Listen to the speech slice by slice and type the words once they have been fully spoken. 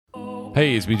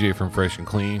Hey, it's BJ from Fresh and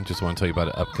Clean. Just want to tell you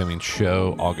about an upcoming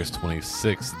show, August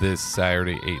 26th, this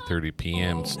Saturday, 8:30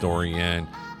 p.m. Story Inn.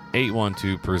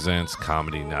 812 presents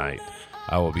Comedy Night.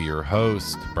 I will be your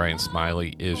host. Brian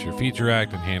Smiley is your feature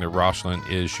act, and Hannah Rochland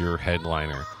is your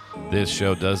headliner. This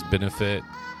show does benefit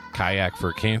Kayak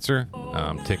for Cancer.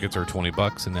 Tickets are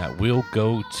 $20, and that will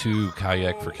go to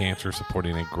Kayak for Cancer,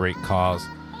 supporting a great cause.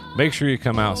 Make sure you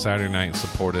come out Saturday night and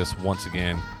support us once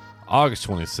again. August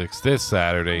 26th, this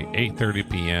Saturday, 8:30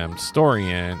 p.m. Story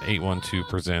Inn, 812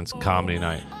 presents Comedy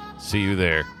Night. See you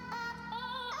there.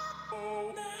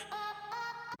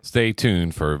 Stay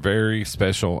tuned for a very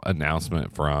special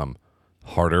announcement from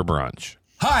Harder Brunch.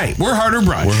 Hi, we're Harder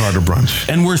Brunch. We're Harder Brunch.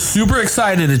 And we're super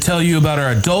excited to tell you about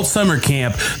our adult summer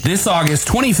camp this August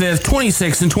 25th,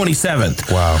 26th, and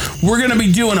 27th. Wow. We're going to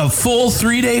be doing a full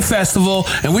 3-day festival,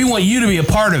 and we want you to be a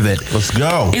part of it. Let's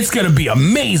go. It's going to be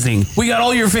amazing. We got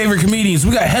all your favorite comedians.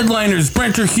 We got headliners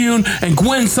Brent Terhune and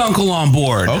Gwen Sunkel on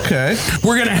board. Okay.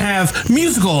 We're going to have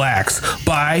musical acts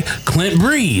by Clint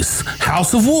Breeze,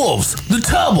 House of Wolves, The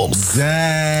Tubbles.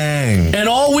 Dang. And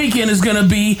all weekend is going to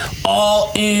be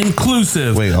all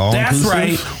inclusive. Wait, all That's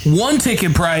inclusive? right. One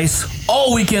ticket price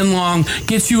all weekend long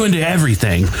gets you into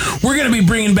everything. We're going to be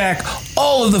bringing back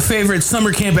all of the favorite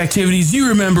summer camp activities you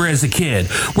remember as a kid.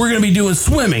 We're going to be doing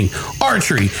swimming,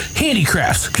 archery,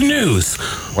 handicrafts, canoes.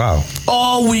 Wow.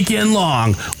 All weekend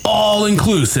long, all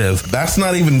inclusive. That's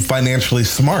not even financially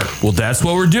smart. Well, that's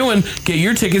what we're doing. Get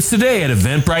your tickets today at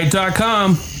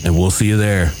eventbrite.com, and we'll see you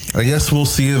there. I guess we'll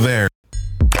see you there.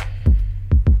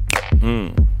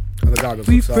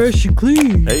 Be fresh and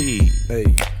clean. Hey,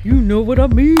 You know what I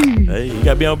mean. hey, you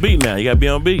gotta be on beat now. You gotta be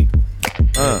on beat.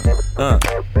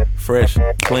 Fresh,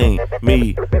 clean,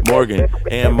 me, Morgan,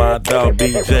 and my dog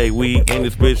BJ. We in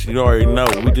this bitch, you already know.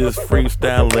 We just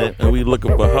freestyling and we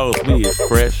looking for hosts. We is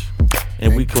fresh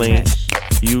and we clean.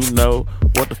 You know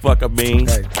what the fuck I mean.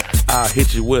 I'll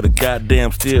hit you with a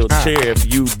goddamn steel chair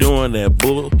if you doing that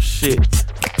bullshit.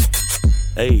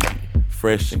 Hey,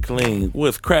 fresh and clean.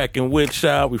 What's cracking with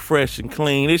y'all? We fresh and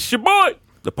clean. It's your boy,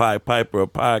 the Pied Piper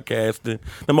of podcasting,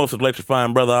 the most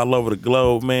electrifying brother all over the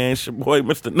globe, man. It's your boy,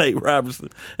 Mr. Nate Robinson.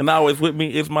 And always with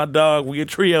me is my dog. We a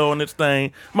trio on this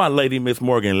thing. My lady, Miss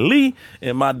Morgan Lee,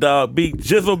 and my dog, B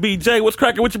Jizzle BJ. What's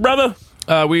cracking with you, brother?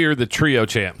 We are the trio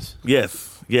champs.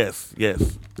 Yes.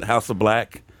 The House of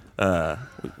Black.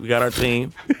 We got our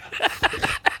team.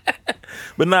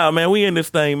 But nah, man, we in this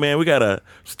thing, man. We got a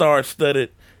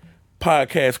star-studded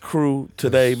podcast crew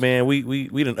today, man. We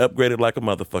done upgraded like a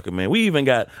motherfucker, man. We even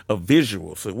got a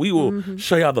visual, so we will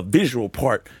show y'all the visual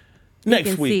part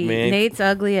next week, man. Nate's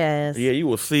ugly ass. Yeah, you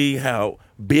will see how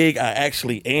big I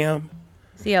actually am.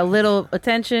 See how little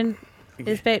attention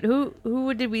is paid.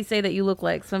 Who did we say that you look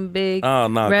like? Some big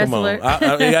wrestler? Come on.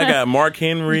 I got Mark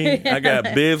Henry. I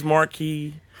got Biz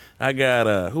Marquis. I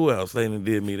got who else? They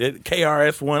did me.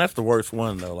 KRS-One. That's the worst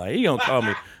one though. Like he gonna call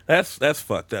me. That's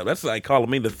fucked up. That's like calling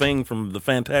me the Thing from the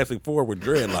Fantastic Four with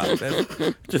dreadlocks.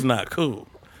 That's just not cool.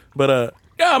 But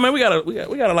yeah, man, we got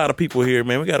a lot of people here,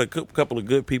 man. We got a couple of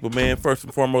good people, man. First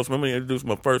and foremost, let me introduce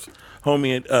my first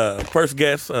homie and first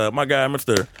guest, my guy,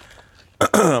 Mr.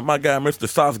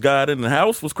 Sauce God in the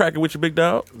house. What's cracking with you, big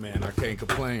dog? Man, I can't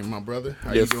complain, my brother.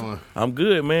 How you doing? I'm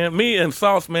good, man. Me and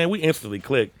Sauce, man, we instantly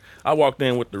clicked. I walked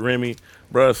in with the Remy.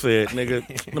 Bruh said, nigga,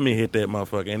 let me hit that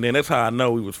motherfucker. And then that's how I know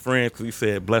we was friends, because he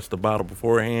said, bless the bottle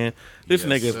beforehand. This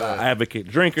nigga's an advocate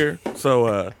drinker.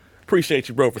 So appreciate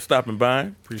you, bro, for stopping by.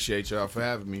 Appreciate y'all for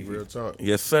having me. Real talk.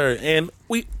 Yes, sir. And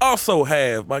we also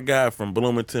have my guy from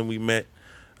Bloomington. We met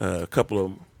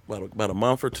about a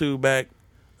month or two back.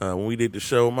 When we did the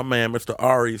show, my man, Mr.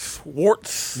 Ari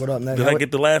Swartz. What up, man? Did I get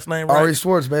the last name right? Ari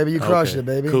Swartz, baby. You crushed it,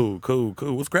 baby. Cool.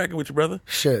 What's cracking with you, brother?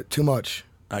 Shit, too much.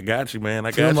 I got you, man.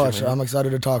 Too much. I'm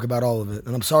excited to talk about all of it.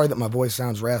 And I'm sorry that my voice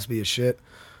sounds raspy as shit.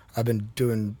 I've been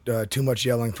doing too much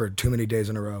yelling for too many days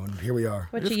in a row, and here we are.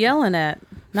 What you yelling at?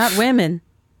 Not women.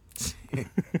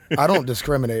 I don't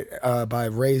discriminate by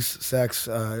race, sex,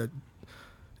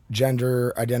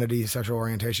 gender, identity, sexual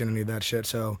orientation, any of that shit.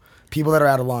 So people that are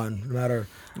out of line, no matter.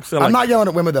 I'm not yelling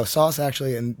at women though. Sauce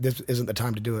actually, and this isn't the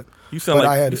time to do it. You sound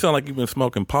like you've been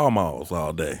smoking Pall Malls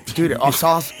all day, dude.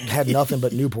 Sauce had nothing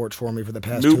but Newports for me for the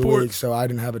past 2 weeks, so I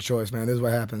didn't have a choice, man. This is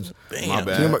what happens. Damn. My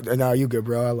bad. No, you good,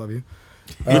 bro. I love you.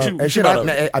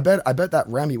 I bet that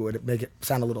Remy would make it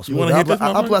sound a little smooth.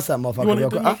 I'll bless that motherfucker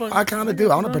real quick. I kind of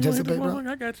do. I want to participate, bro.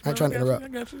 I got you. I ain't trying to interrupt. I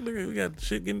got you. Look, we got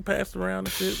shit getting passed around and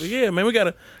shit. But yeah, man, we got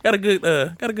a good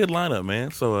lineup,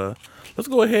 man. So let's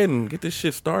go ahead and get this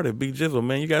shit started. B Jizzle,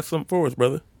 man, you got something for us,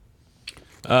 brother?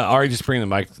 Ari, just bring the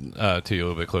mic to you a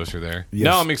little bit closer there. Yes.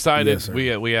 No, I'm excited. Yes,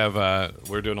 we have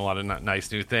we're doing a lot of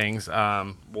nice new things.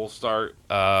 We'll start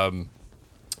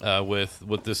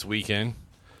with this weekend.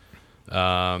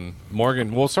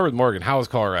 Morgan, we'll start with Morgan. How was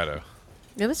Colorado?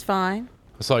 It was fine.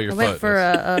 I saw your I went for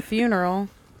a funeral.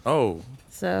 Oh.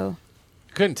 So.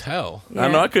 Couldn't tell. Yeah.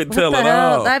 I know, I couldn't tell at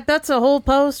all. That's the whole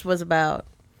post was about.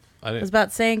 It was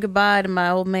about saying goodbye to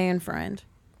my old man friend.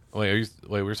 Wait,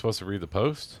 we were supposed to read the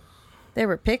post? There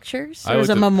were pictures. There was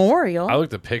a memorial. I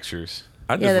looked at pictures.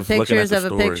 The pictures of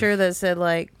a picture that said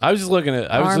like. I was just looking at.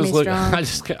 I was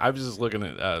just looking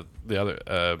at the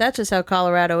other. That's just how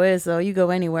Colorado is, though. You go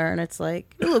anywhere and it's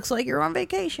like it looks like you're on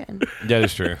vacation. That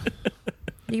is true.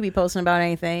 You can be posting about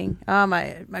anything. Oh,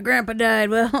 my grandpa died.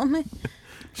 Well,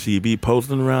 she be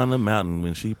posting around the mountain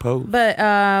when she posts.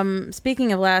 But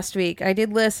speaking of last week, I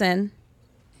did listen.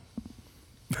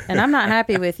 And I'm not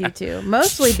happy with you two.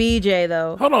 Mostly BJ,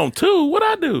 though. Hold on, two? What'd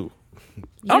I do?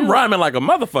 I'm rhyming like a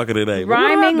motherfucker today.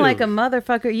 Rhyming like a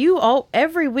motherfucker.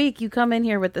 Every week you come in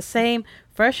here with the same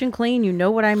fresh and clean. You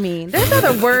know what I mean. There's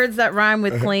other words that rhyme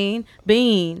with clean.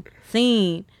 Bean,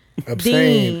 scene,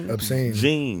 obscene, dean. obscene.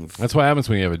 Jeans. That's what happens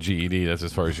when you have a GED. That's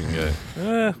as far as you can get.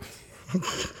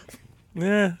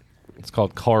 Yeah. It's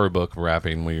called color book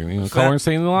rapping. Where you're color and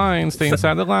stay in the lines, stay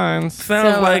inside the lines.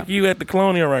 Sounds like you at the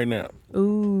Colonial right now.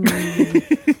 Ooh. Where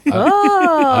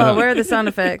are the sound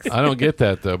effects? I don't get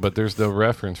that though, but there's no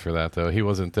reference for that though. He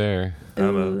wasn't there.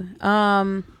 Ooh.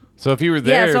 So if you were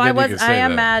there, yeah. So then I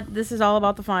am mad. This is all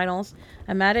about the finals.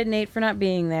 I'm mad at Nate for not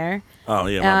being there. Oh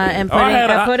yeah. And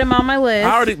I put him on my list.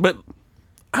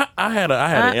 I had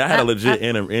a legit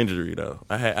injury though.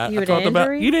 I you talked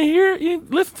about. You didn't hear it.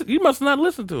 You must not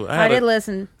listen to it. I did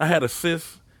listen. I had a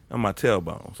cyst on my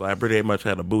tailbone, so I pretty much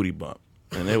had a booty bump,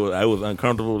 and I was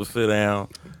uncomfortable to sit down.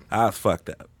 I was fucked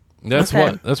up. That's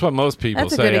what most people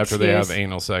say after they have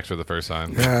anal sex for the first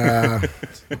time.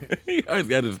 You always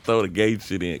got to throw the gay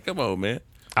shit in. Come on, man.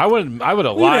 I would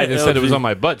have lied and said it was on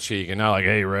my butt cheek, and not like,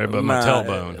 hey, right, but my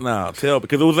tailbone.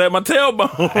 Because it was at my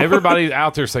tailbone. Everybody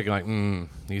out there thinking like,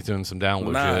 he's doing some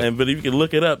download shit. But if you can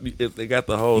look it up, they got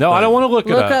the whole. No, thing. I don't want to look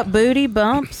it up. Look up booty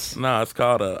bumps. No, it's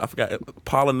called I forgot,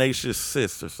 pollinaceous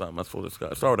cyst or something. That's what it's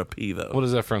called. It started with a P though. What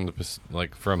is that from?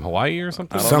 From Hawaii or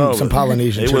something? Some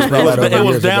Polynesian. It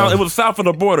was down. It was south of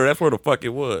the border. That's where the fuck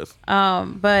it was.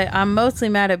 But I'm mostly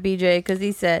mad at BJ because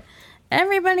he said.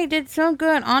 Everybody did so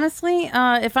good. Honestly,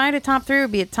 if I had a top three, it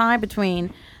would be a tie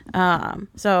between.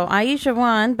 So Aisha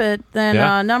won, but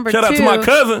then number Shout two. Shout out to my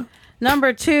cousin.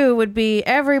 Number two would be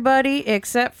everybody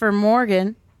except for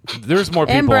Morgan. There's more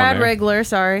people and Brad on there. Regler.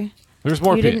 Sorry, there's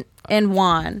more people. And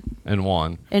Juan.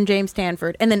 And James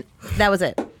Stanford, and then that was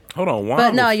it. Hold on, Juan.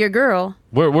 But no, your girl.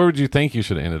 Where would you think you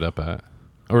should have ended up at,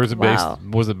 or is it based?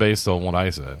 Was it based on what I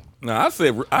said? No, I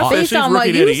said based she's on what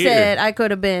rookie you of the said. year. I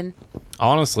could have been.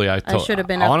 Honestly, I should have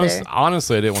been up there.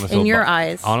 Honestly, I didn't want to feel in your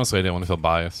eyes. Honestly, I didn't want to feel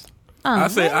biased. I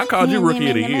said I called you rookie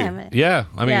of the year. Yeah,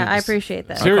 I mean, I appreciate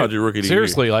that. I called you rookie of the year.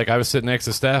 Seriously, like I was sitting next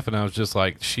to Steph, and I was just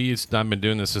like, she's not been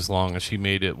doing this as long, and she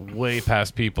made it way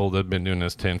past people that have been doing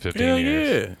this 10, 15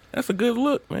 years. Yeah, that's a good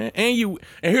look, man. And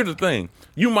here's the thing: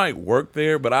 you might work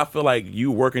there, but I feel like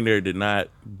you working there did not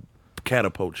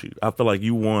catapult you. I feel like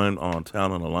you won on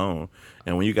talent alone,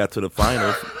 and when you got to the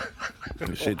finals,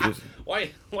 shit just.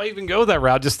 Why even go that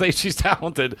route? Just say she's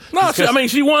talented. No,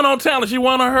 she won on talent. She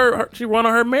won on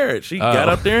her merit. She got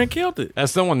up there and killed it.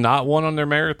 Has someone not won on their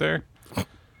merit there?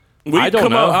 I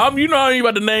don't know. You know I ain't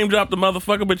about to name drop the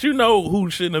motherfucker, but you know who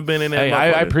shouldn't have been in that. Hey,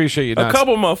 I appreciate you. A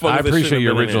couple motherfuckers. I appreciate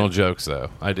your original jokes, though.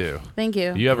 I do. Thank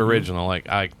you. You have original. Like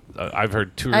I've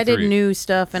heard two or three. I did new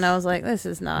stuff, and I was like, "This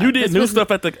is not." You did new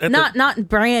stuff at the not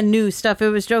brand new stuff. It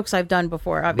was jokes I've done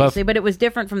before, obviously, but it was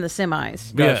different from the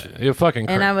semis. Gotcha. Yeah, you're fucking.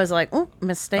 And I was like, "Oh,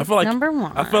 mistake number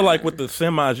one." I feel like with the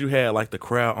semis, you had like the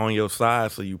crowd on your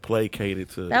side, so you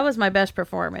placated to. That was my best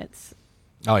performance.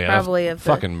 Oh yeah, probably of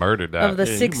fucking murdered that of the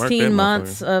 16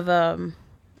 months of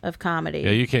comedy.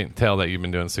 Yeah, you can't tell that you've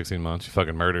been doing 16 months. You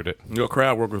fucking murdered it. Your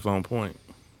crowd work was on point.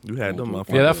 You had them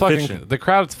motherfuckers. Yeah, that fucking the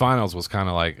crowd's finals was kind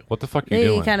of like, what the fuck are you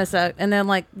doing? He kind of sucked. And then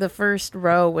like the first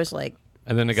row was like,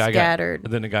 and then the guy scattered.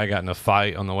 And then the guy got in a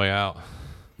fight on the way out.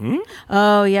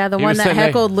 Oh yeah, the one that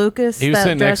heckled Lucas. He was that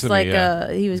sitting dressed next to me,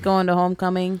 like he was going to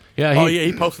homecoming. Yeah.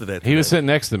 He posted that. He was sitting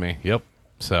next to me. Yep.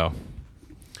 So.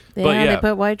 Yeah, they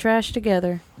put white trash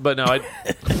together. But no, I.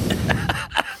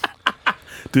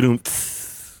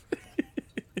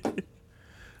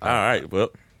 All right,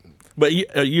 well. But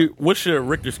what's your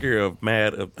Richter scale of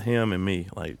mad of him and me?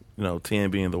 Like, 10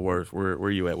 being the worst. Where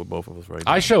you at with both of us right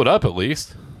now? I showed up at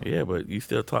least. Yeah, but you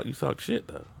talk shit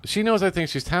though. She knows I think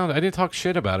she's talented. I didn't talk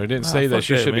shit about her. I didn't say that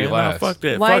she should be last. Nah, fuck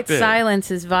that. White fuck that.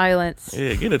 silence is violence.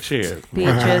 Yeah, get a chair. Be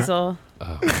a chisel.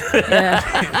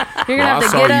 Yeah. You're gonna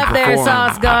have to get up there,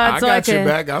 Sauce God. I got your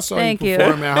back. I saw you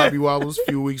perform at Hobby Wobbles a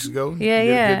few weeks ago.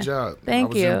 Yeah. Good job.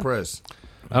 Thank you. I was impressed.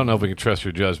 I don't know if we can trust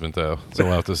your judgment though, so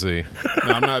we'll have to see.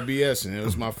 No, I'm not BSing. It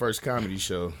was my first comedy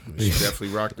show. She definitely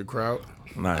rocked the crowd.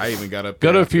 Nice. I even got up.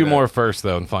 Go to a few more first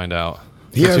though and find out.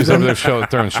 Yeah, she's over there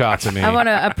throwing shots at me. I want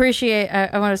to appreciate. I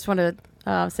just want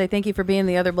to say thank you for being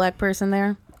the other black person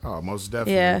there. Oh, most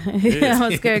definitely. Yeah. I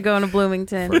was scared going to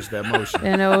Bloomington. First that motion.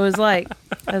 And it was like,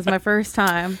 that was my first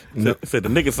time. Said the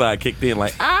nigga side kicked in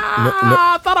like,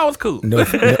 I thought I was cool. No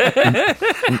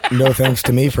thanks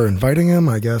to me for inviting him.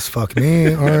 I guess fuck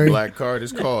me. All right. Black card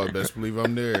is called. Best believe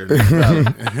I'm there.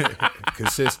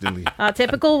 Consistently.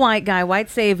 Typical white guy, white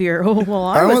savior. Oh, well,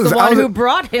 I was the one who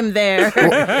brought him there.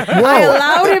 I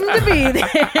allowed him to be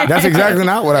there. That's exactly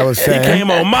not what I was saying. He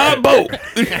came on my boat.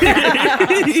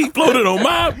 He floated on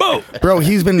my boat. Bro,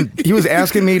 he was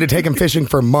asking me to take him fishing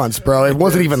for months, bro. It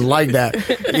wasn't even like that.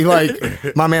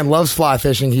 My man loves fly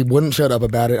fishing. He wouldn't shut up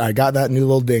about it. I got that new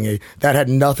little dinghy. That had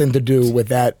nothing to do with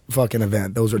that fucking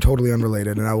event. Those are totally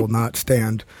unrelated, and I will not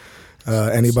stand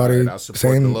anybody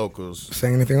saying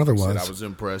anything otherwise. I was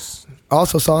impressed.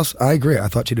 Also, Sauce, I agree. I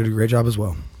thought you did a great job as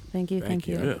well. Thank you. I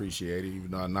appreciate it,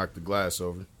 even though I knocked the glass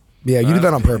over. Yeah, you did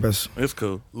that on purpose. It's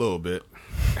cool. A little bit.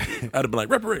 I'd have been like,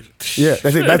 reparation. Yeah,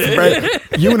 that's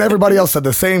right. You and everybody else said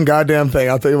the same goddamn thing.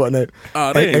 I'll tell you what, Nate.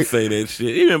 Oh, they ain't say that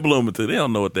shit. Even Bloomington, they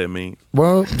don't know what that means.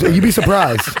 Well, you'd be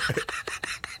surprised.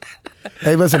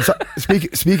 Hey, listen,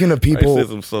 speaking of people...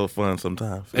 Racism's so fun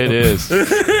sometimes. It is.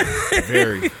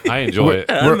 Very. I enjoy it.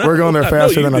 We're going there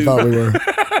faster than I thought we were.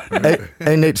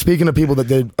 Hey, Nate, speaking of people that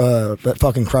did that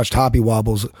fucking crushed Hobby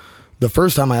Wobbles, the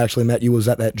first time I actually met you was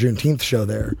at that Juneteenth show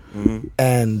there. Mm-hmm.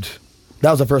 And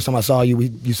that was the first time I saw you.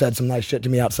 You said some nice shit to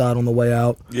me outside on the way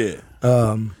out. Yeah.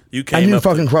 You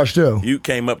fucking crushed too. You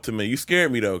came up to me. You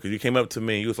scared me though, because you came up to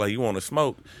me and you was like, you want to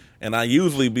smoke? And I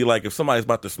usually be like, if somebody's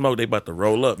about to smoke, they about to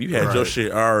roll up. You had your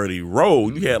shit already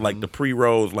rolled. You had like the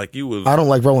pre-rolls, like you was. I don't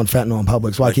like rolling fentanyl in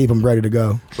public, so I keep them ready to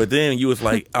go. But then you was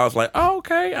like, I was like, oh,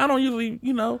 okay. I don't usually,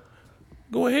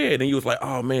 go ahead. And you was like,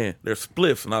 oh man, there's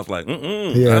spliffs. And I was like,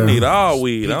 Yeah. I need all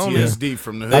weed. PTSD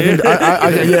from the hood.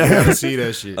 I see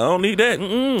that shit. I don't need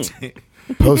that.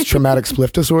 Post-traumatic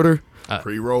spliff disorder.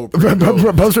 Pre-roll.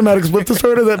 Post-traumatic spliff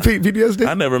disorder, that PTSD?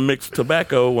 I never mixed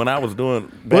tobacco when I was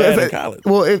doing bad in college.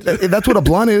 Well, that's what a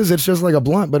blunt is. It's just like a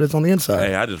blunt, but it's on the inside.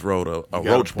 Hey, I just rolled a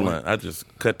roach blunt. I just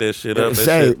cut that shit up.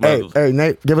 Hey,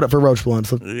 Nate, give it up for roach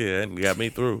blunts. Yeah, it got me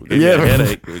through. Gave me a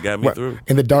headache. It got me through.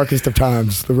 In the darkest of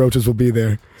times, the roaches will be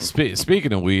there.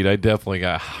 Speaking of weed, I definitely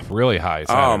got really high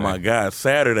Saturday. Oh, my God.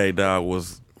 Saturday, dog,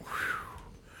 was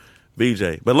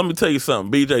BJ. But let me tell you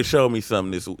something. BJ showed me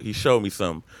something. He showed me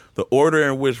something. The order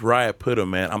in which Riot put him,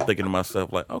 man, I'm thinking to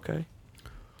myself, like, okay.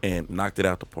 And knocked it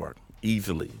out the park.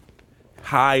 Easily.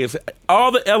 High as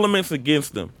all the elements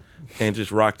against him. And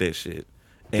just rocked that shit.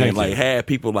 And had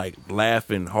people like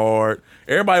laughing hard.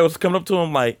 Everybody was coming up to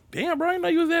him like, damn, bro, I didn't know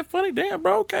you was that funny. Damn,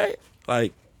 bro, okay.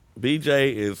 Like,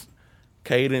 BJ is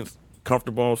cadence,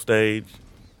 comfortable on stage.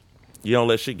 You don't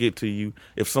let shit get to you.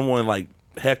 If someone like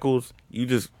heckles, you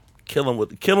just kill them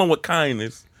with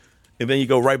kindness. And then you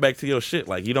go right back to your shit.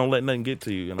 Like, you don't let nothing get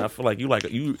to you. And I feel like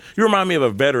you remind me of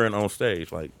a veteran on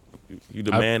stage. Like, you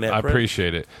demand that. I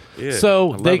appreciate it. Yeah,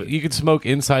 so you can smoke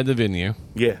inside the venue.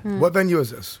 Yeah. What venue is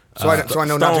this? So I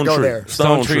know not to go there.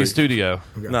 Stone Tree Studio.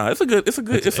 Okay. No, it's a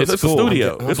cool.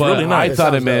 studio. It's really nice. I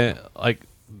thought it meant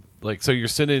like so you're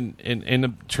sitting in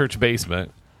a church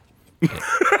basement.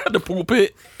 The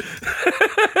pulpit.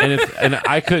 and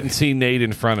I couldn't see Nate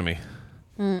in front of me.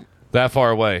 That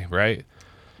far away, right?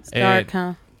 It's dark,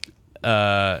 huh?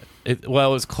 It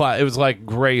was like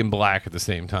gray and black at the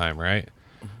same time, right?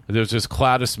 There was this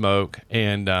cloud of smoke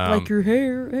and like your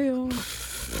hair. Ew.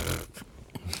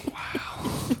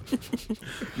 Wow.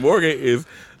 Morgan is,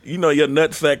 your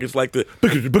nutsack is like the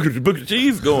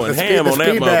she's going ham on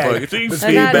that motherfucker. She's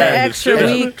speed bag.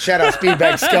 Shout out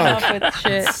Speedbag Skunk.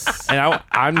 And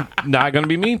I'm not going to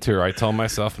be mean to her. I told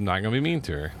myself I'm not going to be mean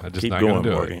to her. I'm just not going to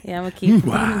do Morgan. it. Yeah, I'm going to keep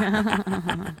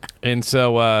going. And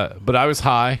so, but I was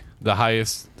high. The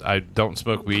highest. I don't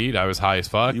smoke weed. I was high as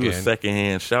fuck. You was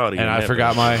secondhand shouting. And I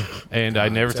forgot I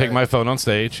never take my phone on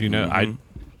stage. I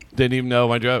didn't even know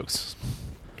my jokes.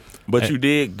 But you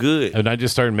did good. And I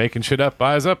just started making shit up.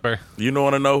 I was up there. You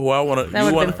want to know who I want to... That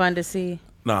would have been fun to see.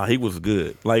 Nah, he was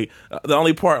good. Like the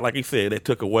only part, like he said, that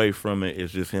took away from it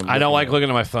is just him. I don't like looking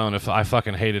at my phone. If I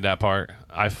fucking hated that part,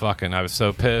 I was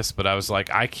so pissed. But I was like,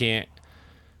 I can't.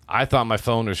 I thought my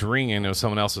phone was ringing. It was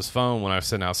someone else's phone when I was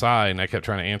sitting outside, and I kept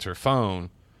trying to answer a phone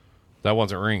that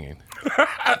wasn't ringing.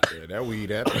 Yeah, that weed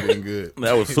had been good.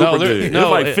 That was super good. No, it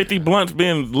was like 50 blunts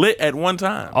being lit at one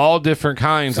time. All different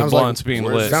kinds of blunts being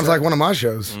lit. Sounds like one of my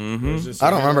shows. I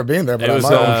don't remember being there, but It was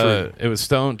I it was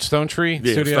Stone Tree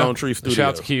Studio. Stone Tree Studio. Shout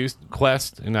out to Q,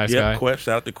 Quest, a nice guy. Quest.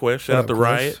 Shout out to Quest. Shout out to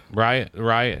Riot.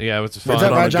 Riot. Yeah, it was fun. Is that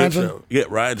Put on Riot a good Johnson? show. Yeah,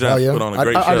 Riot Johnson put on a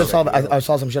great show. I just saw that. I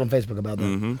saw some shit on Facebook about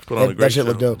that. Put on a great That shit show.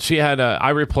 looked dope. She had I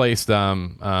replaced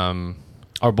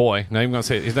our boy. Not even gonna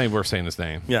say his name. We're saying his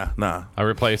name. Yeah, nah. I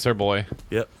replaced our boy.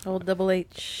 Yep. Old Double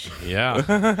H.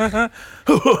 Yeah.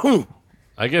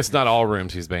 I guess not all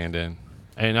rooms he's banned in.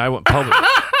 And I went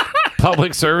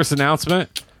public service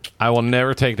announcement. I will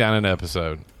never take down an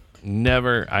episode.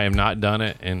 Never. I have not done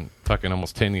it in fucking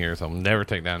almost 10 years. I'll never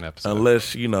take down an episode.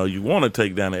 Unless, you want to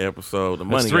take down the episode. The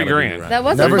money $3 gotta be grand. right. That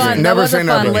was Never a say- fun. never That was say a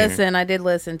fun never. listen. I did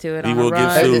listen to it He on will a get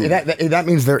ride. sued. That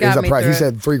means there Got is a me price. He through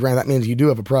said $3,000. That means you do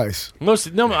have a price, I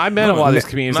met a lot of these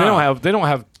comedians. Nah. They don't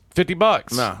have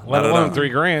 $50. Nah, let not at alone all.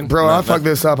 $3 grand. bro. I fuck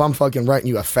this up. I'm fucking writing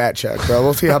you a fat check, bro.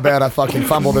 We'll see how bad I fucking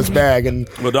fumble this bag. And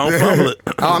But don't fumble it.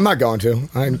 Oh, I'm not going to.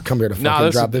 I didn't come here to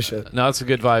fucking drop this shit. No, it's a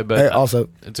good vibe. But Hey, also,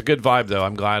 it's a good vibe though.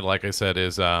 I'm glad. Like I said,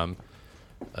 is it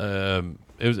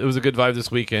was a good vibe this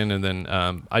weekend. And then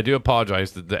I do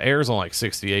apologize. The air's on like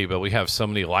 68, but we have so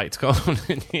many lights going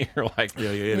in here. Like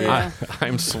Yeah.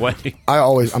 I'm sweating.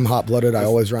 I'm hot blooded. I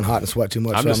always run hot and sweat too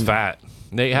much. I'm so just fat.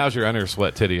 Nate, how's your under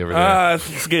sweat titty over there?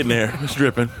 It's getting there. It's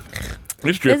dripping. It's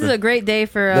This dripping. is a great day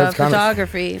for That's kinda-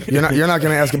 photography. You're not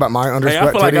going to ask about my under Hey, I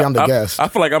sweat feel like titty. I'm the guest. I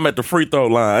feel like I'm at the free throw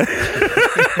line.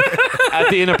 At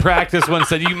the end of practice, one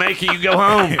said, "You make it, you go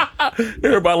home."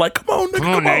 Everybody like, come on, nigga,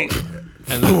 Come on, Nate.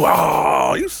 And then,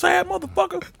 oh, you sad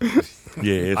motherfucker.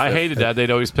 Yeah, I hated that.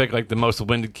 They'd always pick like the most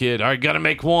winded kid. All right, got to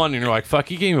make one, and you're like, "Fuck,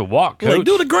 you can't even walk, coach." Like,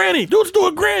 do the granny. Do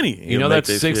a granny. You know that's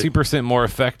 60% more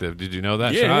effective. Did you know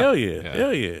that? Yeah, Shot? hell yeah.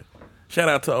 Hell yeah. Shout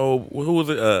out to who was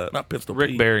it? Not Pistol Rick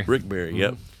Pete. Barry. Rick Barry,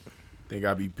 yep. Think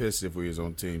I'd be pissed if we was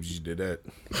on teams. You did that.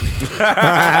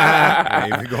 I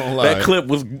ain't even gonna lie. That clip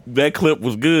was good.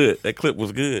 That clip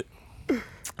was good.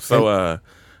 So a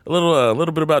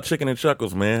little bit about Chicken and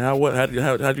Chuckles, man. How do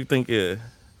you think?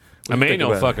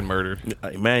 Emmanuel fucking murdered.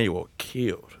 Emmanuel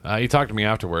killed. He talked to me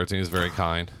afterwards, and he was very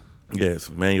kind. Yes,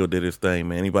 Emmanuel did his thing,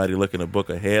 man. Anybody looking to book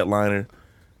a headliner?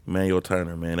 Emmanuel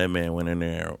Turner, man. That man went in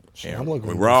there I'm and looking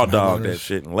for raw some dogged headliners. that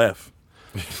shit and left.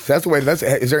 That's the way.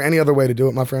 Is there any other way to do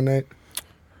it, my friend Nate?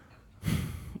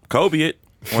 Kobe it.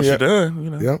 Once Yeah. you're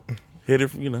done, Yep. hit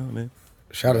it, then.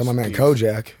 Shout out to my man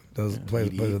Kojak. Plays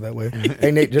it that way.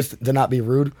 Hey Nate, just to not be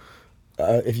rude,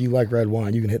 if you like red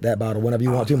wine, you can hit that bottle whenever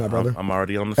you want to, my brother. I'm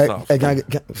already on the Hey, sauce. hey,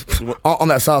 on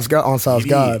that sauce, on sauce,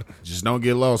 God. Just don't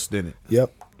get lost in it.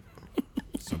 Yep.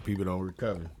 Some people don't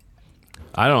recover.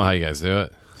 I don't know how you guys do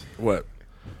it. What?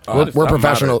 We're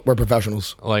professional. We're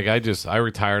professionals. Like I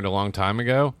retired a long time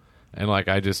ago, and like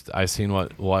I seen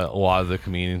what a lot of the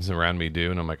comedians around me do,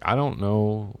 and I'm like, I don't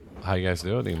know how you guys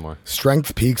do it anymore.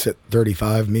 Strength peaks at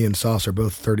 35. Me and Sauce are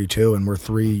both 32, and we're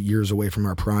 3 years away from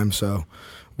our prime. So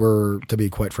we're, to be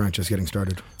quite frank, just getting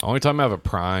started. Only time I have a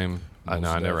prime. I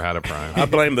never had a prime. I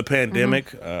blame the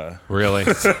pandemic. Really?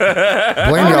 Blame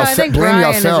I think blame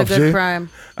Brian yourself, is a good G. prime.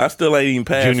 I still ain't even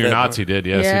passed Junior that. Nazi did.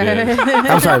 Yes, he did.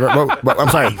 I'm sorry. I'm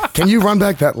sorry. Can you run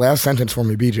back that last sentence for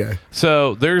me, BJ?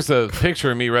 So there's a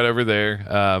picture of me right over there.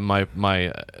 My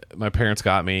parents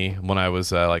got me when I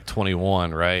was like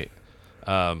 21, right?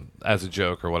 As a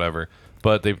joke or whatever.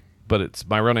 But it's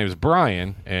my real name is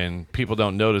Brian, and people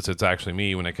don't notice it's actually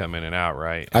me when they come in and out,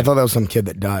 right? I thought that was some kid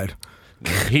that died.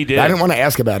 He did. I didn't want to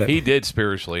ask about it. He did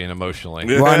spiritually and emotionally.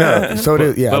 Well, I know. So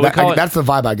did, yeah. but we call it- That's the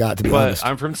vibe I got, to be But honest.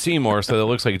 I'm from Seymour, so it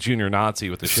looks like a junior Nazi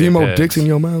with the shaved Seymour head. dicks in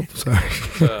your mouth. Sorry.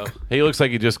 So he looks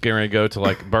like he just getting ready to go to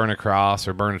like burn a cross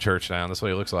or burn a church down. That's what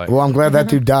he looks like. Well, I'm glad that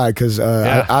dude died because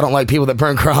Yeah. I don't like people that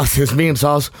burn crosses. Me and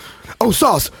Sauce. Oh,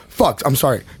 Sauce. Fuck. I'm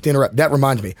sorry to interrupt. That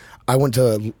reminds me. I went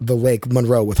to the Lake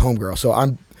Monroe with Homegirl. So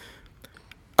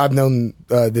I've known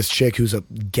this chick who's a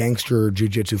gangster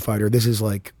jiu-jitsu fighter. This is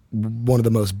like one of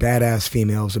the most badass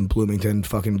females in Bloomington.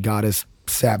 Fucking goddess,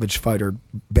 savage fighter,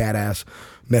 badass.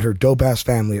 Met her dope-ass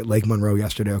family at Lake Monroe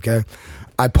yesterday, okay?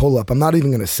 I pull up. I'm not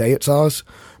even going to say it, Sauce,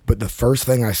 but the first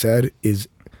thing I said is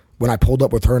when I pulled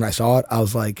up with her and I saw it, I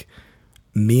was like,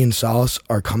 me and Sauce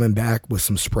are coming back with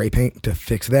some spray paint to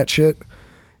fix that shit.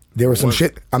 There was some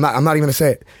shit. I'm not even gonna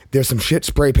say it. There's some shit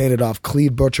spray painted off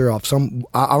Cleve Butcher off some.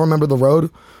 I remember the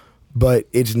road, but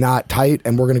it's not tight,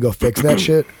 and we're gonna go fix that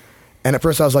shit. And at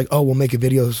first I was like, oh, we'll make a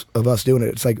videos of us doing it.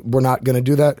 It's like, we're not going to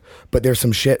do that, but there's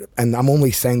some shit. And I'm only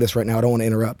saying this right now. I don't want to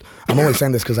interrupt. I'm only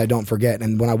saying this because I don't forget.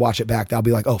 And when I watch it back, I'll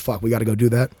be like, oh, fuck, we got to go do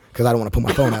that because I don't want to put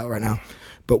my phone out right now.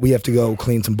 But we have to go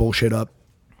clean some bullshit up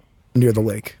near the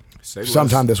lake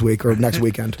sometime this week or next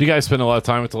weekend. Do you guys spend a lot of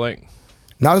time at the lake?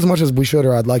 Not as much as we should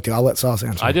or I'd like to. I'll let Sauce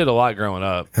answer. I did a lot growing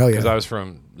up. Hell yeah. Because I was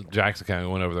from Jackson County.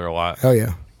 We went over there a lot. Hell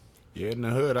yeah. Yeah, in the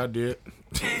hood, I did.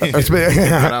 Not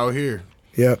Not out here.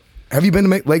 Yeah. Have you been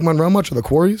to Lake Monroe much or the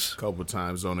quarries? A couple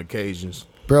times on occasions.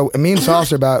 Bro, and me and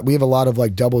Sauce we have a lot of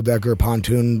like double-decker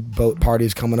pontoon boat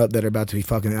parties coming up that are about to be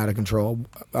fucking out of control.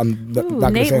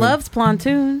 Nate loves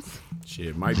pontoons.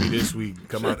 Shit, might be this week.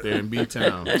 Come out there in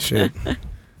B-Town. Shit.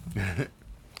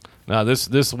 No,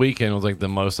 this weekend was like the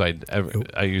most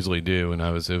I usually do, and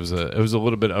it was a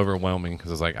little bit overwhelming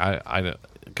because it's like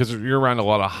because you're around a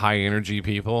lot of high energy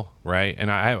people, right?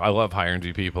 And I love high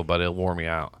energy people, but it wore me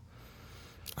out.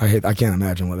 I can't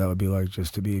imagine what that would be like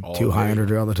just to be too high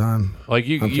energy all the time. Like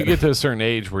you get to a certain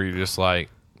age where you're just like,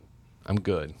 I'm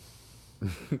good.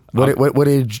 What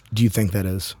age do you think that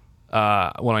is?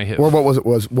 When I hit, or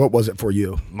what was it for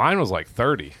you? Mine was like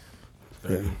 30.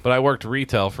 Yeah. But I worked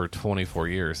retail for 24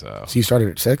 years though. So you started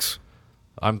at 6?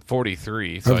 I'm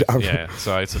 43, so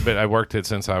so it's a bit. I worked it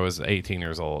since I was 18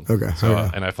 years old. Okay, so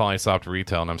and I finally stopped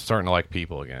retail, and I'm starting to like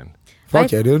people again.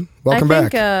 Fuck yeah, dude! Welcome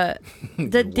back.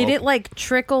 Did it like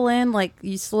trickle in? Like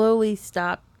you slowly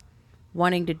stopped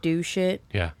wanting to do shit?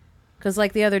 Yeah. Because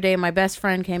like the other day, my best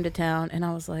friend came to town, and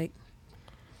I was like,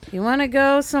 "You want to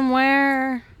go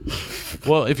somewhere?"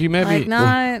 Well, if you maybe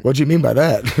what do you mean by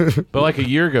that? But like a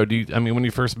year ago, when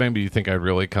you first met me, do you think I'd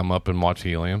really come up and watch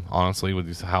Helium? Honestly,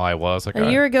 with how I was like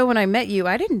a year ago when I met you,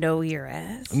 I didn't know your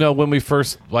ass. No, when we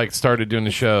first like started doing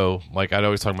the show, like I'd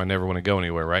always talk about never want to go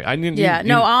anywhere, right? I didn't.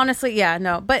 Honestly,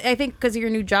 no. But I think because of your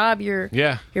new job, your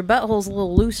butthole's a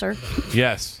little looser.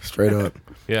 Yes, straight up.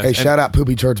 Yes. Hey, shout out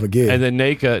Poopy Church McGee. And then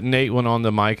Nate went on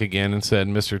the mic again and said,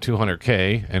 "Mr.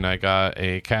 200K," and I got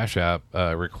a Cash App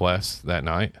request that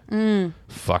night.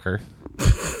 Fucker.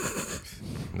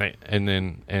 And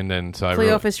then so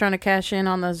Cleophas trying to cash in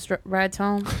on those rides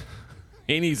home.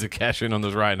 He needs to cash in on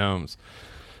those ride homes.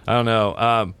 I don't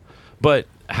know. But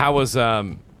how was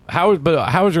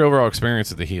your overall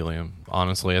experience at the Helium?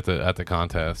 Honestly, at the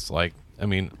contest, like, I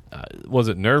mean, was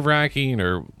it nerve-wracking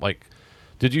or like?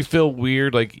 Did you feel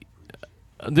weird? Like,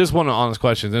 this is one of the honest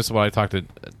questions. This is what I talked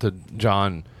to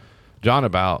John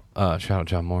about. Shout out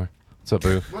John Moore. What's up,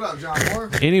 boo? What up, John Moore?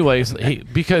 Anyways,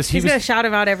 he's gonna shout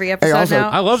him out every episode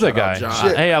now. I love that guy.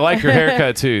 Hey, I like your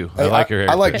haircut too. I like your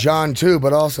haircut. I like John too,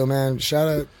 but also, man, shout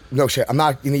out. No shit. I'm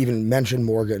not gonna even mention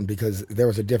Morgan because there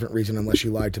was a different reason unless you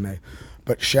lied to me.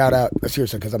 But shout out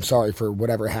seriously because I'm sorry for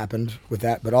whatever happened with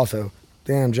that. But also,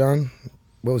 damn, John,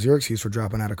 what was your excuse for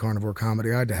dropping out of carnivore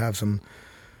comedy? I had to have some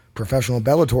professional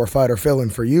Bellator fighter fill in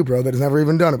for you, bro, that has never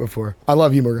even done it before. I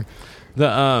love you, Morgan.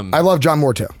 I love John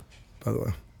Moore too, by the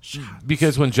way.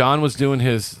 Because when John was doing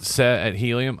his set at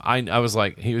Helium, I was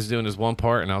like, he was doing his one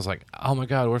part, and I was like, oh my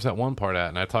God, where's that one part at?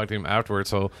 And I talked to him afterwards,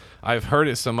 so I've heard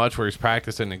it so much where he's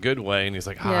practicing in a good way, and he's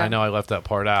like, I know I left that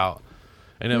part out.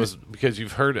 And it was because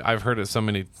I've heard it so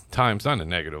many times, not in a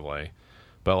negative way,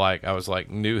 but like I was like,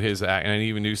 knew his act, and I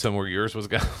even knew somewhere yours was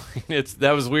going.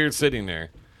 That was weird sitting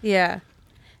there. Yeah.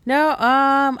 No,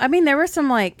 I mean, there were some,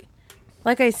 like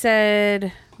I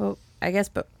said, well, I guess,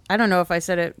 but I don't know if I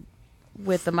said it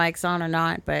with the mics on or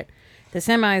not, but the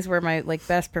semis were my, like,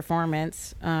 best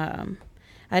performance. I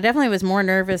definitely was more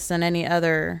nervous than any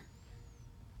other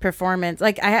performance.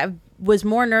 Like, was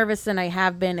more nervous than I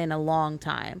have been in a long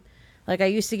time. Like, I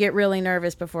used to get really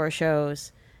nervous before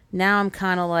shows. Now I'm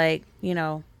kind of like,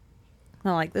 I'm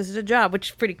like, this is a job, which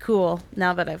is pretty cool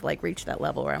now that I've, like, reached that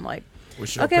level where I'm like,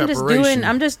 okay,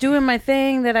 I'm just doing my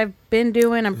thing that I've been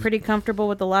doing. I'm pretty comfortable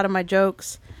with a lot of my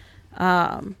jokes.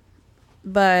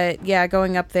 But yeah,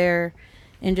 going up there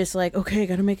and just like, okay,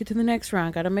 got to make it to the next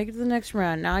round.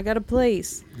 Now I got a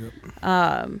place.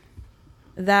 Yep.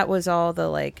 That was all the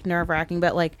like nerve wracking.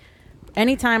 But like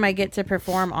anytime I get to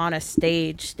perform on a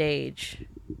stage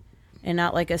and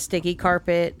not like a sticky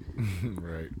carpet,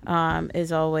 right.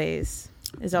 Is always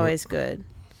good.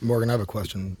 Morgan, I have a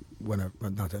question.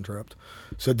 Not to interrupt.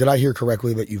 So did I hear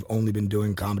correctly that you've only been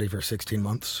doing comedy for 16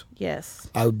 months? Yes.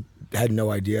 I had no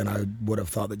idea, and I would have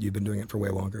thought that you've been doing it for way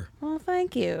longer. Well,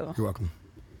 thank you. You're welcome.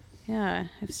 Yeah,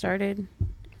 I've started.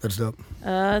 That's dope.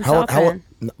 How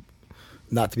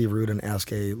not to be rude and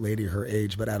ask a lady her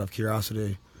age, but out of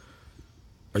curiosity,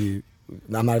 I'm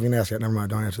not even going to ask that. Never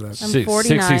mind. Don't answer that. I'm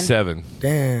 49. 67.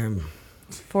 Damn.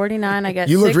 49. I got.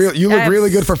 You look really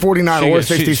good for 49 or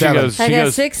 67. I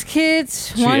got 6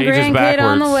 kids, 1 grandkid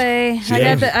on the way.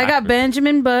 I got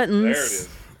Benjamin Buttons.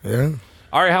 There it is. Yeah.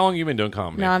 All right, how long have you been doing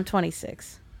comedy? No, I'm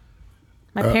 26.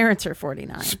 My parents are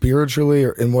 49. Spiritually,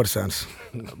 or in what sense?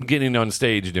 Getting on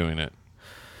stage doing it.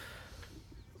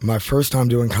 My first time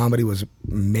doing comedy was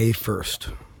May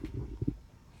 1st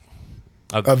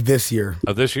of this year.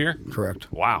 Of this year?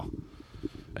 Correct. Wow.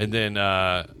 And then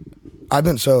can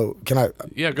I?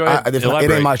 Yeah, go ahead. It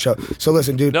ain't my show. So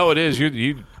listen, dude. No, it is.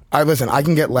 You Listen, I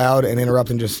can get loud and interrupt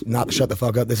and just not shut the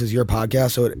fuck up. This is your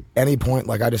podcast, so at any point,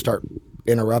 like I just start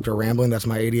interrupt or rambling, that's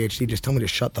my ADHD. Just tell me to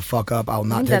shut the fuck up. I'll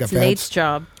not take offense. That's Nate's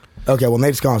job. Okay, well,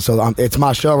 Nate's gone, so it's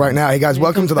my show right now. Hey, guys,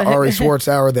 welcome to the Ari Swartz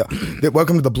Hour.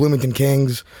 Welcome to the Bloomington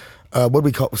Kings. What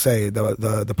do we say?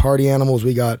 The party animals.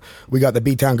 We got the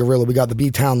B-Town Gorilla. We got the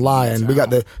B-Town Lion. We got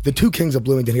the 2 kings of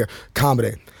Bloomington here.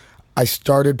 Comedy. I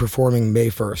started performing May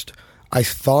 1st. I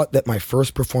thought that my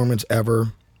first performance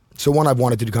ever... So one, I've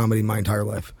wanted to do comedy my entire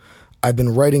life. I've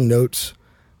been writing notes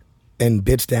and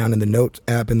bits down in the notes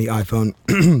app in the iPhone.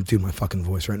 Dude, my fucking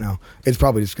voice right now. It's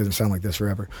probably just because it sounds like this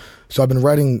forever. So I've been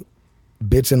writing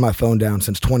bits in my phone down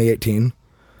since 2018,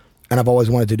 and I've always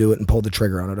wanted to do it and pulled the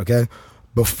trigger on it, okay?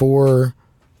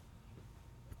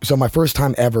 So my first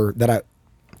time ever that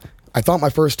I thought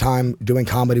my first time doing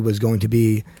comedy was going to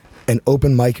be an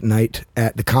open mic night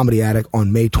at the Comedy Attic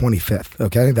on May 25th,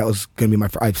 okay? That was going to be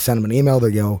I sent them an email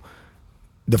that,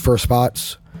 the first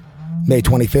spots, May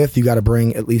 25th, you got to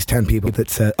bring at least 10 people. That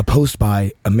said, a post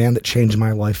by a man that changed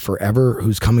my life forever,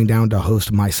 who's coming down to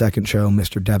host my second show,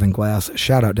 Mr. Devin Glass.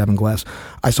 Shout out Devin Glass.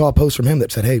 I saw a post from him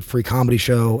that said, hey, free comedy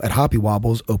show at Hoppy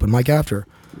Wobbles, open mic after.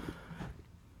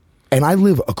 And I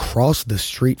live across the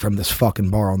street from this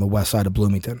fucking bar on the west side of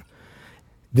Bloomington.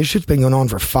 This shit's been going on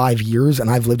for 5 years, and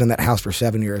I've lived in that house for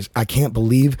 7 years. I can't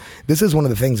believe this is one of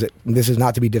the things that this is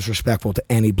not to be disrespectful to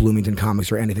any Bloomington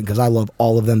comics or anything, because I love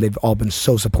all of them. They've all been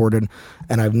so supported,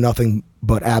 and I have nothing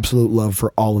but absolute love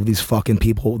for all of these fucking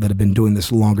people that have been doing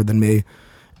this longer than me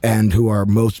and who are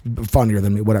most funnier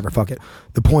than me. Whatever, fuck it.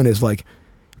 The point is, like,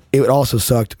 it also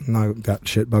sucked. No, I got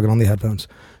shit bugging on the headphones.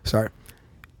 Sorry.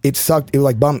 It sucked. It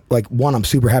was one, I'm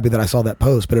super happy that I saw that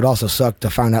post, but it also sucked to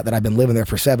find out that I've been living there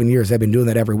for 7 years. I've been doing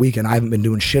that every week, and I haven't been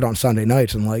doing shit on Sunday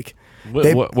nights. And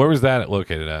where was that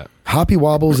located at? Hoppy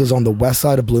Wobbles is on the west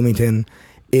side of Bloomington.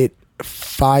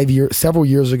 Several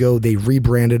years ago, they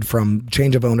rebranded from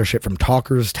change of ownership from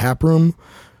Talker's Tap Room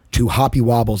to Hoppy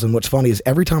Wobbles. And what's funny is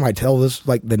every time I tell this,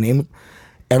 like the name,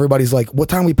 everybody's like, what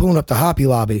time are we pulling up to Hoppy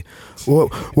Lobby?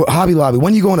 What Hoppy Lobby?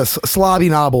 When you going to Slobby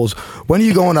Nobbles? When are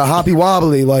you going to Hoppy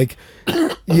Wobbly? Like,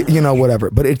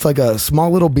 whatever. But it's like a small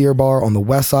little beer bar on the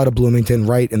west side of Bloomington,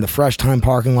 right in the Fresh Time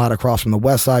parking lot across from the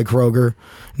West Side Kroger,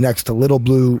 next to Little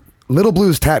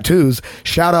Blue's Tattoos.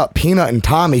 Shout out Peanut and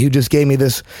Tommy, who just gave me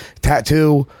this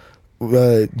tattoo.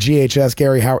 GHS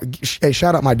Gary Howard. Hey,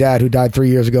 shout out my dad, who died 3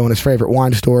 years ago in his favorite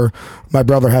wine store. My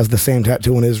brother has the same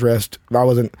tattoo on his wrist.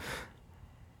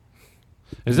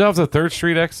 Is that off the 3rd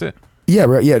Street exit? Yeah,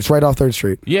 right. Yeah, it's right off 3rd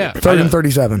Street. Yeah, 3rd and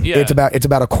 37. Yeah. It's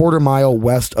about a quarter mile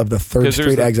west of the 3rd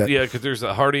Street exit. Yeah, because there's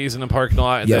a Hardee's in the parking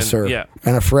lot. And yes, sir. Yeah,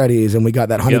 and a Freddy's, and we got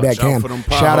that Honeyback Cam.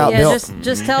 Shout out, Bill.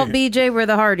 Just tell BJ where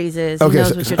the Hardee's is. He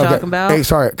knows what you're talking about. Hey,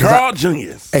 sorry, Carl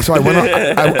Junius. Hey, so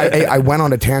I went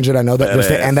on a tangent. I know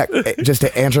that just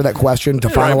to answer that question to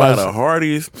finalize. Right by the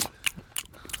Hardee's.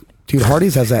 Dude,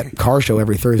 Hardee's has that car show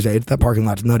every Thursday. That parking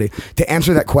lot's nutty. To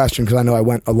answer that question, because I know I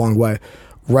went a long way,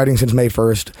 writing since May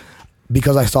 1st,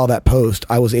 because I saw that post,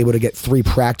 I was able to get 3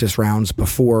 practice rounds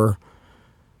before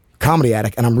Comedy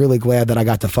Attic, and I'm really glad that I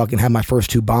got to fucking have my first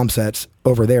 2 bomb sets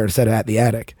over there instead of at the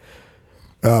Attic.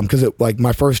 Because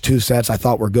my first 2 sets I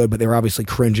thought were good, but they were obviously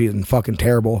cringy and fucking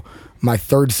terrible. My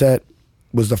 3rd set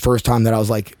was the first time that I was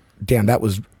like, damn, that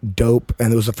was dope.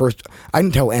 And it was the first, I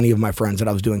didn't tell any of my friends that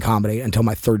I was doing comedy until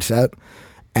my 3rd set.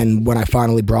 And when I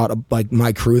finally brought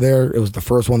my crew there, it was the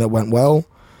first one that went well.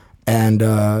 And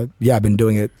I've been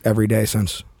doing it every day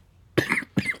since.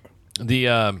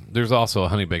 There's also a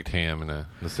honey baked ham in the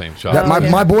same shop.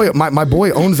 My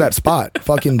boy owns that spot.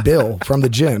 Fucking Bill from the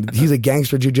gym. He's a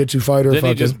gangster jiu-jitsu fighter.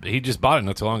 He just bought it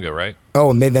not too long ago, right? Oh,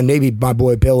 and then maybe my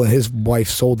boy Bill and his wife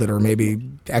sold it, or maybe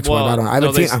ex-wife. I don't know. I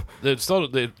haven't seen. They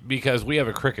sold it because we have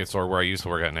a cricket store where I used to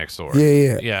work at next door.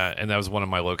 Yeah. And that was one of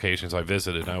my locations I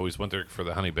visited. And I always went there for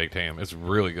the honey baked ham. It's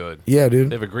really good. Yeah,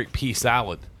 dude. They have a great pea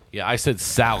salad. Yeah, I said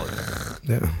salad.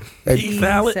 Yeah. Pea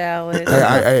salad.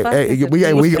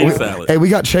 We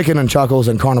got chicken and chuckles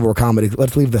and carnivore comedy.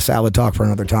 Let's leave the salad talk for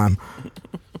another time.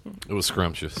 It was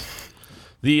scrumptious.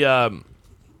 And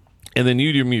then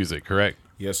you do music, correct?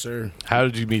 Yes, sir. How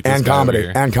did you meet this And guy comedy. over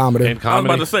here? And comedy. And I was comedy?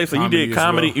 about to say, so Comedy you did as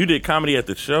comedy. well. You did comedy at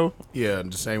the show. Yeah,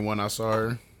 the same one I saw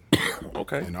her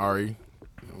Okay. and Ari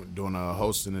doing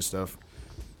hosting and stuff.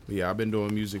 But yeah, I've been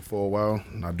doing music for a while.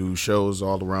 I do shows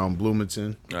all around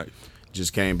Bloomington. Nice.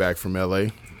 Just came back from LA.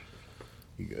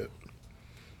 You good?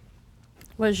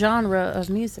 What genre of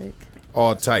music?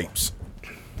 All types.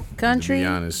 Country, To be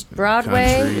honest,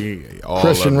 Broadway. country, all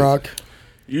Christian of it. rock.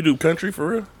 You do country for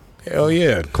real? Hell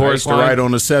yeah. Chorus I used to line? write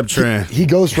on the Septran. He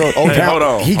goes for Old Hey, Town. hold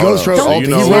on, He hold goes on. for So Old you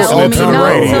know, He tell wrote me Old Town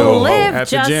not to Radio. live, at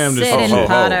the just jam this sit summer. and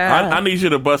putter. I need you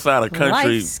to bust out a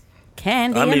country. Life's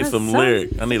candy I in need the some sun.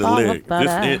 lyric. I need a All lyric. about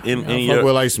Just it. in Fuck your.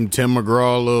 with like some Tim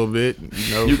McGraw a little bit.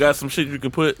 You know, You got some shit you can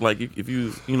put like if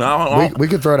you know. We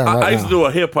could throw down I right used to now. do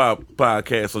a hip hop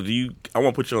podcast. So I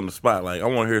want to put you on the spot. Like I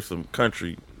want to hear some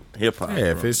country hip hop. yeah,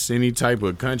 if it's any type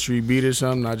of country beat or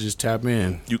something, I just tap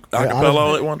in. You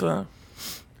acapella at one time.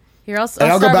 Here, I'll Hey,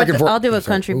 I'll go start back with and forth. I'll do a I'm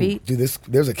sorry. country Ooh, beat. Dude,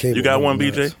 there's a cable. You got one,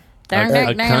 going BJ?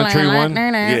 A country one?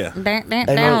 Yeah. I'm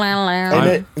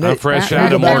fresh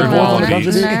out of Go back and Morgan forth on the Wallaby.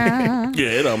 country beat.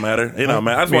 Yeah, it don't matter. It don't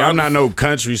matter. I I just mean, want- I'm not no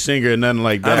country singer or nothing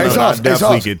like that. Hey, but Sauce, I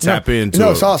definitely Sauce. could tap into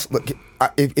No, it. Sauce. Look,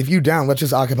 if you down, let's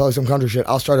just acapella some country shit.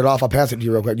 I'll start it off. I'll pass it to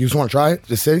you real quick. You just want to try it?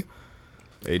 Just see.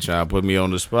 They trying to put me on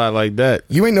the spot like that.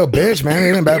 You ain't no bitch, man.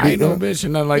 You ain't bad I ain't beat. no bitch or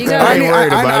nothing like You that. got- I ain't worried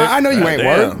about it. I know you ain't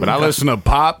Damn. worried. But I listen to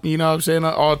pop, you know what I'm saying?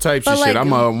 All types But of like, shit. I'm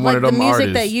one like of them the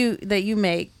music artists. that you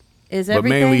make is but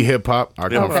everything. mainly hip hop. I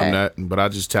come Okay. from that, but I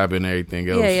just tap in everything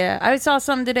else. Yeah. I saw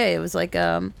something today. It was like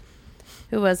who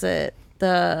was it?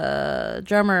 The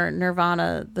drummer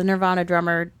Nirvana. The Nirvana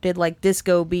drummer did like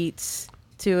disco beats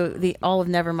to the all of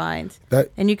Nevermind,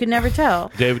 and you could never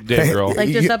tell. Dave Grohl. Like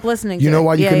just up listening. You to know it.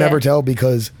 why you Yeah, can yeah. never tell?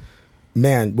 Because,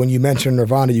 man, when you mention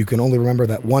Nirvana, you can only remember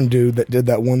that one dude that did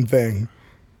that one thing.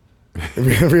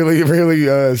 It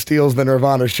really steals the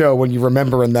Nirvana show when you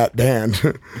remember in that band.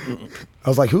 I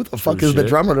was like, who the fuck is the shit.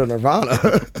 drummer to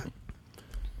Nirvana?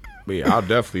 But yeah, I'll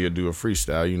definitely do a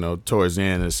freestyle, you know, towards the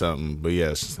end or something. But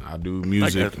yes, I do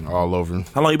music all over.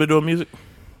 How long you been doing music?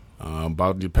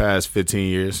 About the past 15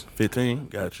 years. 15.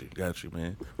 Got you,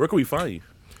 man. Where can we find you?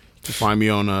 You can find me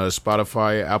on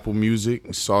Spotify, Apple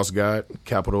Music, Sauce God,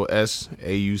 capital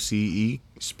SAUCE,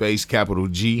 space capital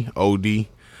GOD.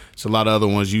 It's a lot of other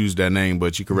ones use that name,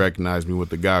 but you can recognize me with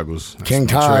the goggles. That's King my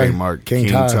Ty. trademark. King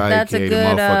King Ty. Ty, That's a aka the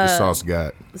good, motherfucking Sauce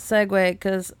God. Segue,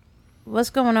 because what's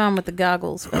going on with the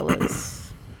goggles,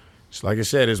 fellas? So like I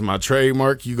said, it's my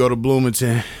trademark. You go to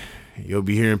Bloomington, you'll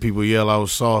be hearing people yell out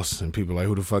Sauce, and people like,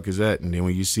 who the fuck is that? And then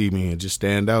when you see me, it just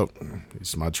stand out.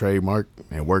 It's my trademark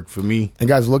and work for me. And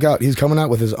guys, look out. He's coming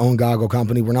out with his own goggle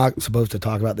company. We're not supposed to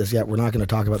talk about this yet. We're not going to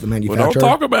talk about the Well, manufacturer. don't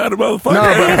talk about it, motherfucker. No,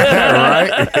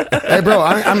 Right? hey, bro,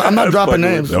 I'm not dropping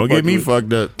names. Don't get me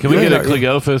fucked up. Can we get a Yeah.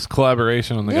 Cleophas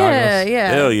collaboration on the Yeah, goggles?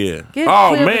 yeah. Hell yeah. Get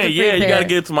Oh Cleophas man, a yeah, free you pair. gotta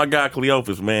get it to my guy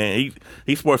Cleophas, man.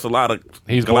 He sports a lot of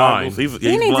He's goggles. blind.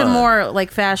 He needs blind. a more like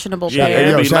fashionable Yeah, pair.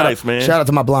 it'd be shout nice, out, man. Shout out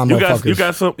to my blonde You motherfuckers.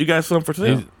 got some for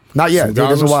sale. Not yet. Some Dude,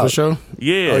 there's a goggles while. for sure?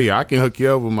 Yeah. Oh yeah, I can hook you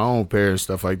up with my own pair and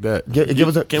stuff like that. Give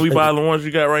us a, Can we buy the ones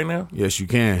you got right now? Yes, you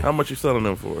can. How much you selling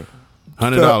them for?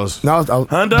 $100. No,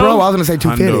 Hundo? bro, I was gonna say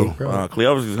 250. Hundo. bro.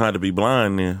 Cleophas is going to be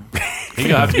blind then. You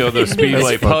gonna have to go with those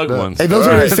Speedway Pug fucked up. ones. Hey, those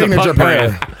are his The signature Pug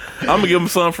brand. pair. I'm gonna give him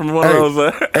some from one Hey. of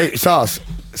those. Hey, Sauce,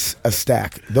 a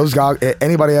stack. Those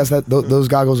anybody has that? Those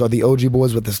goggles are the OG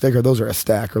boys with the sticker. Those are a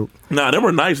stack. Nah, them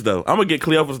were nice though. I'm gonna get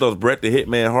Cleophas those Brett the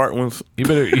Hitman Hart ones. You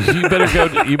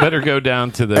better go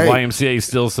down to the Hey. YMCA,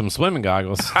 steal some swimming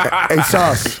goggles. Hey,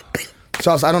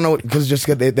 Sauce, I don't know because just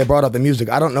they brought up the music.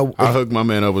 I don't know. I'll hook my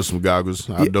man up with some goggles.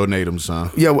 I'll donate him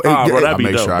some. Yeah, well, Oh, hey, bro, hey, that'd be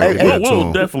I'll make dope. sure I get that to We'll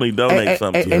him. definitely donate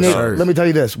something to and you. sir. let me tell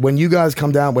you this: when you guys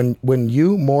come down, when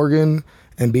you, Morgan,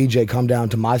 and BJ come down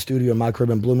to my studio, my crib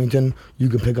in Bloomington, you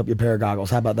can pick up your pair of goggles.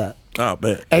 How about that? Oh,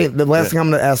 bet. Hey, the last thing I'm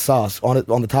going to ask Sauce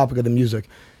on the topic of the music,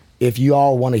 if you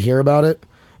all want to hear about it,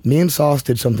 me and Sauce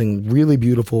did something really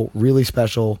beautiful, really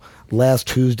special last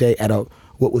Tuesday at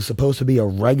what was supposed to be a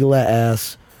regular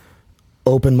ass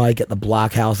open mic at the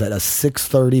Block House at a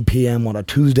 6:30 p.m. on a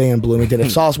Tuesday in Bloomington.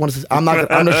 If Sauce wants to, I'm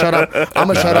gonna shut up. I'm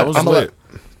gonna shut That up. was I'm gonna lit.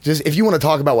 just if you want to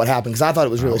talk about what happened, because I thought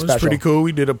it was really It was special. pretty cool.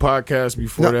 We did a podcast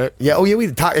before that. Yeah. Oh yeah. We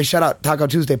shout out Taco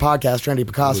Tuesday podcast. Trendy It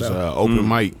was Picasso. open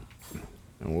mic.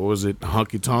 And what was it?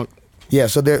 Honky Tonk. Yeah,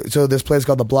 so this place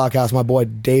called the Block House. My boy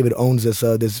David owns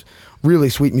this really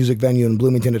sweet music venue in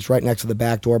Bloomington. It's right next to the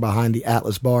back door behind the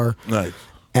Atlas Bar. Nice.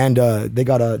 And they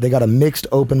got a mixed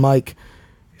open mic.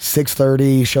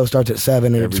 6:30. Show starts at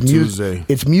 7. And Every it's Tuesday.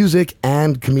 It's music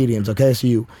and comedians. Okay,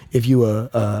 so if you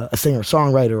a singer,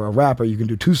 songwriter, or a rapper, you can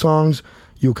do 2 songs.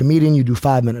 You a comedian, you do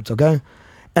 5 minutes. Okay,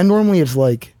 and normally it's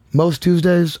like most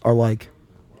Tuesdays are like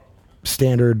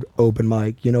standard open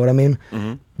mic. You know what I mean?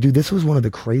 Mm-hmm. Dude, this was one of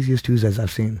the craziest Tuesdays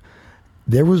I've seen.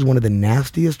 There was one of the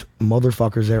nastiest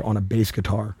motherfuckers there on a bass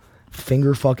guitar,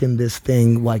 finger fucking this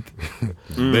thing like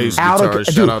Bass guitar.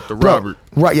 Shout out to Robert.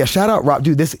 Right, yeah, shout out Rob.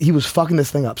 Dude, he was fucking this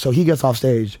thing up. So he gets off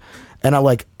stage, and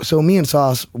so me and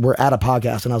Sauce were at a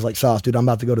podcast, and I was like, Sauce, dude, I'm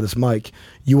about to go to this mic.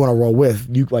 You want to roll with?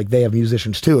 You like they have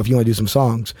musicians too. If you want to do some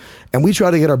songs, and we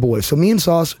try to get our boys. So me and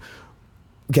Sauce,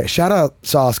 okay, shout out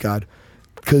Sauce God,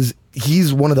 because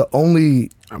he's one of the only.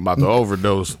 I'm about to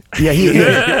overdose. Yeah,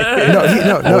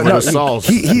 no, sauce.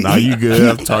 Nah, you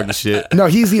good? I'm talking shit. No,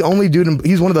 he's the only dude.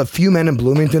 He's one of the few men in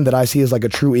Bloomington that I see as like a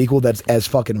true equal. That's as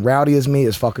fucking rowdy as me,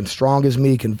 as fucking strong as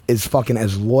me, is fucking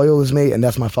as loyal as me, and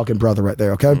that's my fucking brother right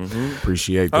there. Okay,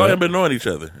 Appreciate that. How long have been knowing each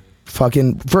other?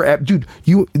 Fucking for dude,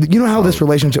 you know how this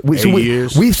relationship. We've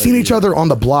seen each other on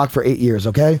the block for 8 years.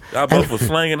 Okay, Y'all both was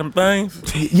slanging them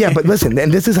things. yeah, but listen,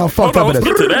 and this is how fucked up it Let's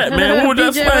is. get to that, man. What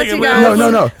was that BJ, what slanging, you man?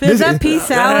 got? No. Is that pea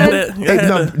salad? Hey,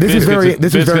 no, this is very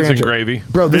biscuits and interesting. gravy.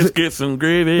 Bro. Biscuits and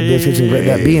gravy. Biscuits and gravy.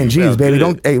 That B&G's, Sounds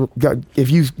baby. good. If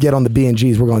you get on the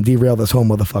B&G's, we're going to derail this whole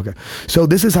motherfucker. So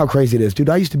this is how crazy it is. Dude,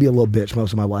 I used to be a little bitch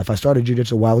most of my life. I started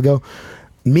jiu-jitsu a while ago.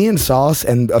 Me and Sauce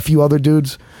and a few other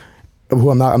dudes, who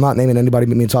I'm not naming anybody,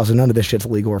 but me and Sauce, and none of this shit's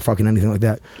illegal or fucking anything like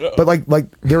that. But like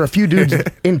there are a few dudes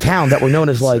in town that were known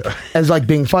as like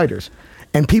being fighters.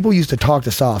 And people used to talk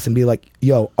to Sauce and be like,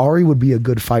 yo, Ari would be a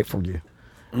good fight for you.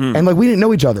 And like we didn't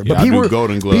know each other, but I people do were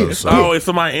Golden Gloves. So. Oh, if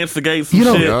somebody instigates some you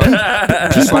know, shit.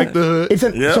 Just like the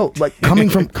hood. So like coming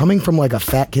from like a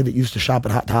fat kid that used to shop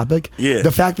at Hot Topic, Yeah.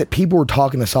 the fact that people were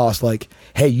talking to Sauce like,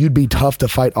 hey, you'd be tough to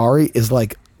fight Ari is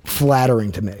like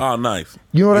flattering to me. Oh, nice.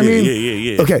 You know what I mean?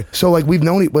 Yeah. Okay, so like we've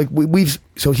known like we've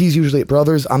so he's usually at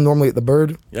Brothers. I'm normally at the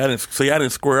Bird. Y'all didn't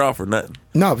square off or nothing.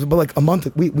 No, but like a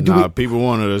month we do. Nah, people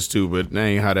wanted us to, but that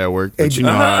ain't how that works. But you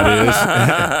know how it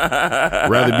is.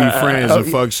 Rather be friends and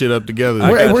fuck shit up together.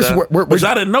 But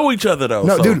y'all didn't know each other though.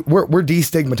 No, so. dude, we're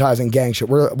destigmatizing gang shit.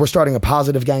 We're starting a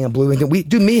positive gang in Bloomington.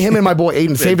 Me, him, and my boy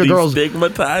Aiden save the girls.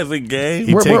 Stigmatizing game.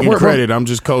 He taking credit. I'm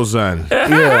just co-signing.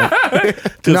 Yeah,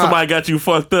 Till somebody got you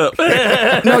fucked up.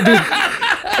 no,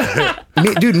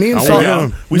 dude. Me and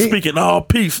Sauce. We speaking all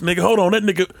peace, nigga. Hold on, that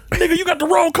nigga, you got the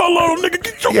wrong color on, nigga.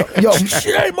 Get your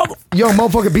shit, mother. Yo,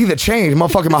 motherfucker, be the change.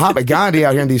 Motherfucking Mahatma Gandhi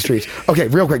out here in these streets. Okay,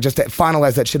 real quick, just to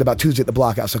finalize that shit about Tuesday at the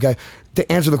Blockhouse, okay?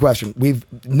 To answer the question, we've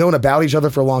known about each other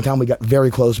for a long time. We got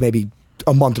very close maybe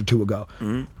a month or two ago.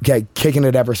 Okay, kicking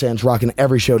it ever since, rocking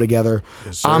every show together.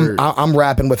 Yes, sir. I'm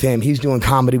rapping with him. He's doing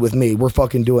comedy with me. We're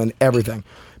fucking doing everything.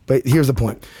 But here's the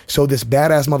point. So this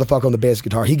badass motherfucker on the bass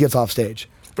guitar, he gets off stage.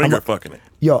 Finger fucking it.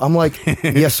 Yo, I'm like,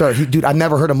 yes, sir. Dude, I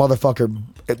never heard a motherfucker.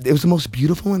 It was the most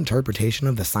beautiful interpretation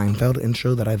of the Seinfeld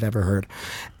intro that I've ever heard.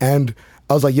 And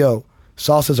I was like, yo,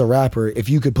 Sauce is a rapper. If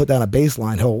you could put down a bass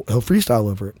line, he'll freestyle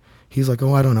over it. He's like,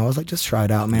 oh, I don't know. I was like, just try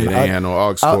it out, man. It ain't had no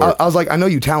aux for it. I was like, I know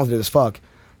you talented as fuck.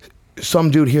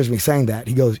 Some dude hears me saying that.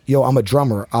 He goes, yo, I'm a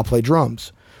drummer. I'll play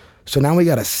drums. So now we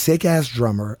got a sick-ass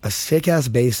drummer, a sick-ass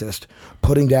bassist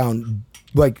putting down...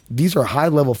 Like, these are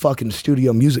high-level fucking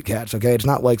studio music cats, okay? It's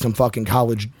not like some fucking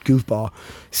college goofball.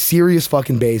 Serious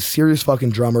fucking bass, serious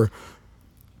fucking drummer.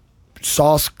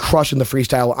 Sauce crushing the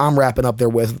freestyle. I'm rapping up there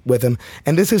with him.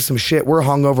 And this is some shit. We're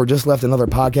hungover, just left another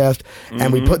podcast,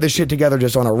 and we put this shit together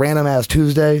just on a random-ass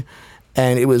Tuesday.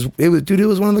 And it was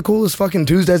one of the coolest fucking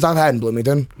Tuesdays I've had in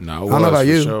Bloomington. No, I don't know about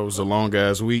you. Sure. It was a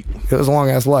long-ass week. It was a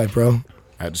long-ass life, bro.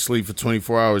 I had to sleep for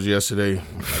 24 hours yesterday.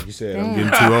 Like you said, I'm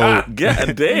getting too old.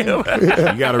 God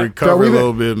damn. You got to recover a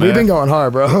little bit, man. We've been going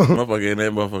hard, bro. Motherfucker in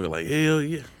that motherfucker like, hell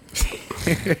yeah.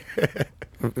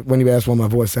 When you asked why my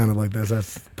voice sounded like this,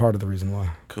 that's part of the reason why.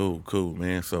 Cool,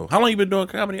 man. So, how long you been doing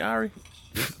comedy, Ari?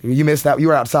 You missed that. You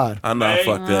were outside. I know I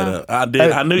fucked that up. I did.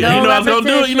 I knew. No You know I was gonna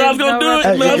do it. You know I was gonna do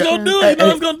it. You know I was gonna do it. You know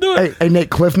I was gonna do it. Hey, Nate,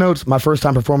 Cliff Notes, my first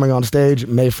time performing on stage,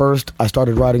 May 1st. I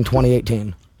started writing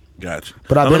 2018. Gotcha.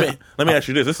 But Now, I've been- let me ask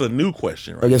you this. This is a new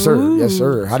question, Oh, right? yes, sir. Yes,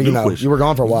 sir. How do you New know? question. You were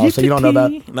gone for a while, so you don't know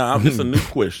that. No, it's a new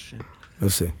question.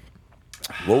 Let's see.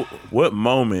 What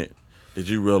moment did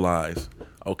you realize,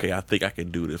 okay, I think I can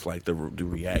do this? Like the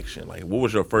reaction. Like, what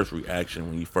was your first reaction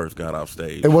when you first got off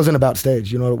stage? It wasn't about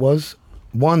stage. You know what it was?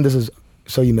 One, this is,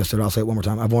 so you missed it. I'll say it one more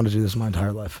time. I've wanted to do this my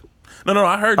entire life. No,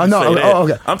 I heard you no, say that.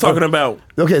 okay. I'm talking about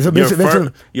Okay, so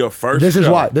your first This is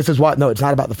show. why. This is why. No, it's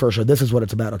not about the first show. This is what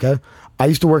it's about, okay? I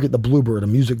used to work at the Bluebird, a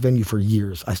music venue, for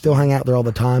years. I still hang out there all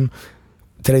the time.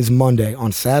 Today's Monday.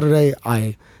 On Saturday,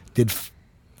 I did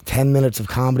 10 minutes of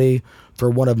comedy for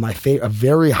one of my a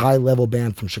very high-level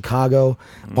band from Chicago.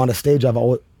 On a stage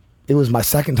it was my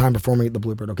second time performing at the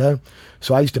Bluebird, okay?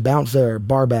 So I used to bounce there,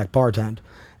 bar back, bartend.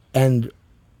 And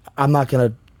I'm not going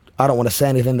to I don't want to say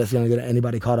anything that's going to get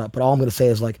anybody caught up. But all I'm going to say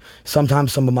is like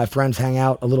sometimes some of my friends hang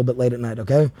out a little bit late at night,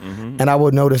 okay? And I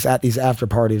would notice at these after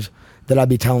parties that I'd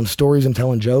be telling stories and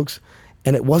telling jokes,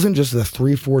 and it wasn't just the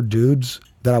 3-4 dudes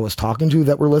that I was talking to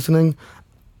that were listening.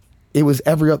 It was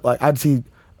like I'd see,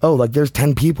 oh, like there's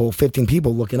 10 people, 15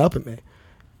 people looking up at me,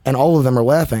 and all of them are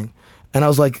laughing, and I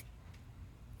was like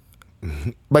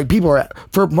people are,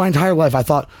 for my entire life I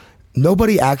thought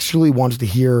nobody actually wants to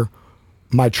hear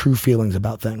my true feelings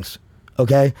about things,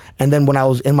 okay? And then when I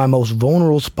was in my most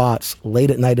vulnerable spots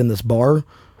late at night in this bar,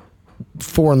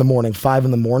 4 a.m, 5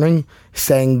 a.m,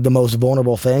 saying the most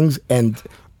vulnerable things, and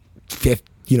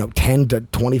 10 to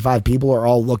 25 people are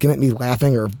all looking at me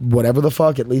laughing or whatever the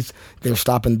fuck, at least they're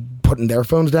stopping, putting their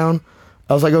phones down.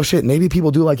 I was like, oh shit, maybe people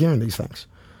do like hearing these things.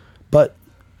 But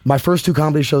my first 2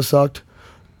 comedy shows sucked.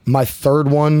 My third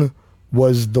one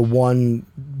was the one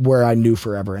where I knew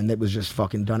forever, and it was just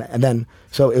fucking done. And then,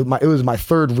 so it was my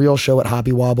third real show at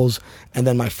Hoppy Wobbles, and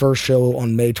then my first show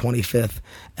on May 25th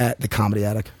at the Comedy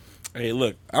Attic. Hey,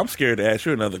 look, I'm scared to ask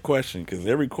you another question because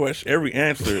every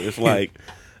answer is like,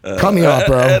 cut me off,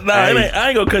 bro. Nah, I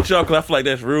ain't gonna cut you off because I feel like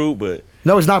that's rude, but.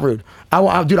 No, it's not rude.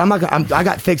 Dude, I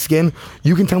got thick skin.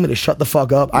 You can tell me to shut the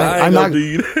fuck up. I'm not.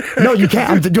 No, you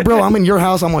can't. Bro, I'm in your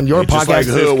house. I'm on your podcast. Just like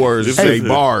hood words, say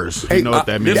bars. You know what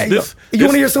that means. You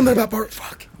want to hear something about bars?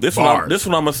 Fuck. This one I'm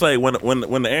gonna say.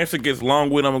 When the answer gets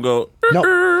long with, I'm gonna go. No.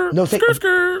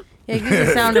 Yeah, give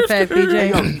the sound effect,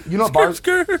 BJ. You know what bars?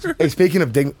 Hey, speaking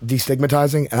of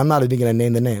destigmatizing, and I'm not even gonna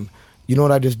name the name. You know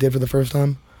what I just did for the first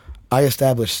time? I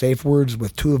established safe words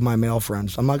with 2 of my male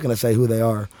friends. I'm not gonna say who they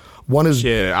are. One is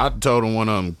I told him one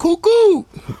of them cuckoo,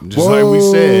 just like we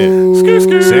said.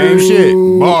 Same shit.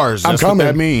 Bars. That's what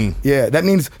that mean. Yeah, that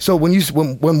means so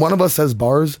when one of us says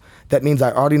bars, that means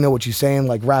I already know what you're saying.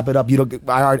 Like wrap it up. You don't.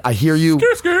 I hear you.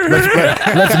 Let's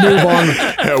move on.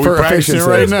 We're practicing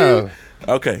right now.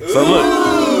 Okay, so look,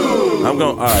 I'm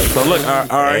going. All right, so look,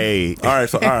 all right.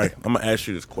 I'm gonna ask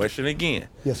you this question again.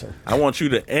 Yes, sir. I want you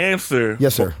to answer.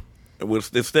 Yes, sir.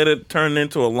 Instead of turning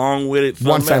into a long-witted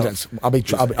one sentence. I'll be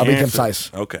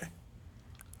concise. Okay.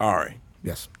 All right.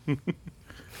 Yes.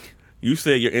 You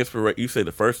said your inspiration. You said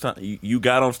the first time you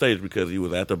got on stage because you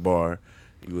was at the bar,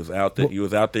 you was out there, you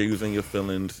was out there using your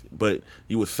feelings, but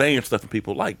you was saying stuff and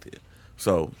people liked it.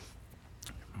 So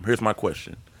here's my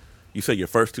question: you said your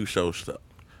first 2 shows sucked.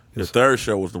 The third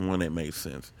show was the one that made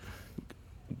sense.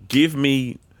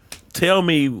 Tell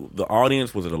me the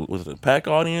audience, was it a pack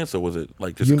audience or was it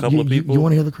like just a couple of people? You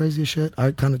want to hear the craziest shit?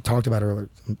 I kind of talked about it earlier.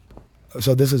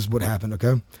 So this is what happened,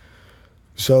 okay?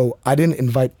 So I didn't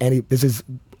invite any. This is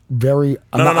very.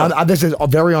 This is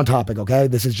very on topic, okay?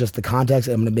 This is just the context.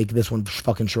 And I'm going to make this one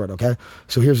fucking short, okay?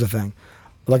 So here's the thing.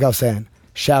 Like I was saying,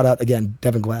 shout out again,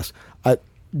 Devin Glass. I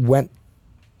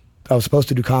was supposed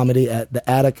to do comedy at the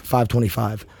Attic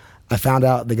 525. I found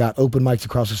out they got open mics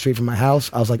across the street from my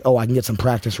house. I was like, oh, I can get some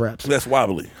practice reps. That's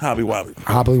Wobbly. Hobby Wobbly.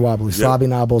 Hobby Wobbly. Slobby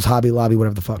Nobbles, Hobby Lobby,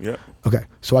 whatever the fuck. Yep. Okay,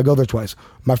 so I go there twice.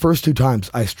 My first 2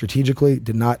 times, I strategically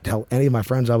did not tell any of my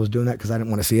friends I was doing that because I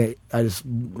didn't want to see it. I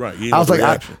was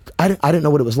like, I didn't know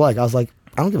what it was like. I was like,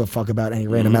 I don't give a fuck about any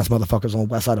random ass motherfuckers on the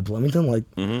west side of Bloomington. Like,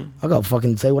 I'll go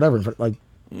fucking say whatever. Like,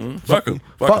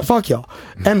 fuck y'all,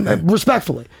 and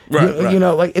respectfully, you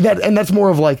know, like that, and that's more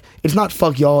of like, it's not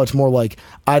fuck y'all. It's more like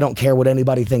I don't care what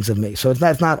anybody thinks of me. So it's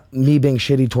not me being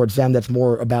shitty towards them. That's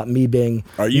more about me being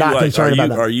not concerned about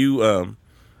them. Are you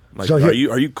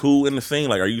cool in the scene?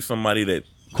 Like, are you somebody that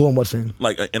cool in what scene?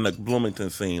 Like in the Bloomington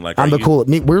scene? Like, I'm the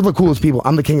coolest. We're the coolest people.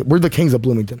 I'm the king. We're the kings of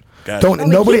Bloomington. Don't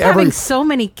nobody keep ever having so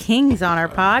many kings on our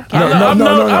podcast.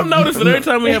 No. I've noticed that every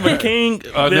time we have a king,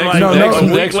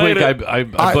 next week I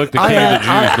booked the king of the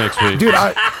Jews next week. Dude,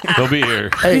 they'll be here.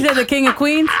 Hey. You said the king of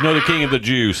queens? No, the king of the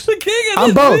Jews. The king of I'm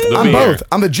the both. Jews. I'm both.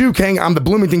 I'm the Jew king. I'm the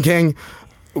Bloomington king.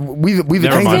 We the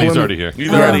Never kings mind, of he's already here. He's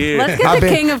already here. Let's get the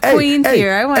king of queens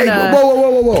here. I want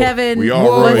whoa. Kevin. We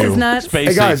all what's royal. his nuts? Spacey.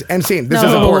 Hey guys, end scene. This is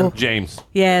No. important. James.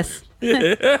 Yes.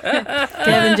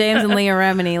 Kevin James and Leah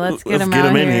Remini. Let's get them out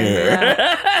in here.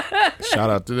 here. Shout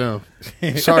out to them.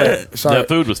 Sorry. That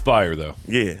food was fire, though.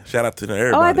 Yeah, shout out to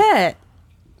everybody. Oh, I bet.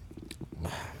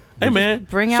 Hey man,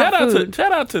 Bring out food.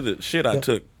 Shout out to the shit I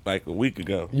took like a week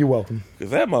ago. You're welcome.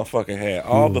 Cause that motherfucker had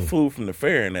all the food from the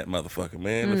fair in that mother,fucker,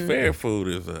 man. The fair food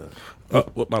is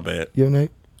what? My bad. You,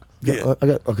 Nate? Yeah.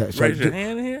 Okay. So Raise your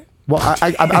hand here. Well,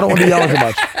 I don't want to yell too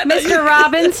much. Mr.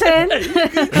 Robinson.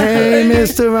 Hey,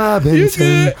 Mr.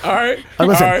 Robinson. All right.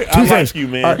 Listen, all right. two I things. like you,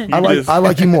 man. I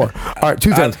like you more. All right,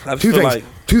 two things. I Two feel things. like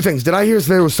Two things. Did I hear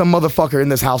there was some motherfucker in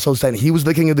this household saying he was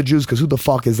the king of the Jews? Because who the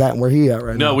fuck is that and where he at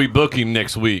right now? No, we book him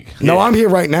next week. No, I'm here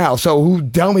right now. So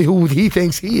tell me who he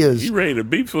thinks he is. You ready to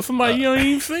beef with somebody you don't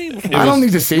even see before? I don't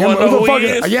need to see him. Wanna know Who the who he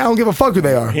fuck? is? Yeah, I don't give a fuck who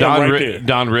they are. Him right there.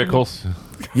 Don Rickles.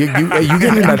 You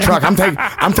get in that truck. I'm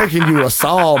taking you to a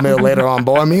sawmill later on,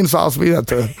 boy. Me and Sauce, we have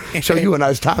to show you a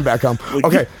nice time back home.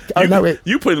 Okay.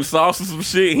 You putting sauce in some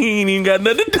shit. He ain't even got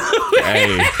nothing to do with it.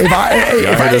 Hey, If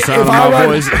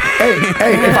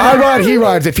I ride, he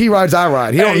rides. If he rides, I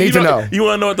ride. He don't need to know. You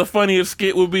want to know what the funniest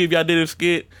skit would be if y'all did a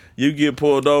skit? You get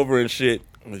pulled over and shit.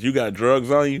 You got drugs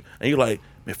on you, and you like,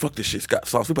 man, fuck this shit. Scott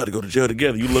Sauce, we about to go to jail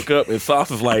together. You look up, and Sauce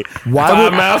is like, 5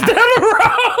 miles down the road.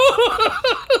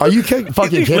 Are you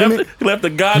fucking kidding me? He left the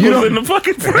goggles in the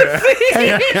fucking front seat.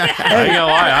 I ain't gonna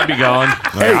lie, I'd be gone.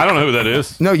 I don't know who that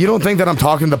is. No, you don't think that I'm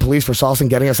talking to the police for Sauce and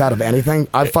getting us out of anything?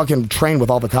 I fucking train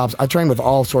with all the cops. I train with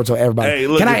all sorts of everybody. Hey,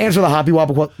 look, Can I answer the Hoppy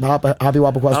Wobble question? I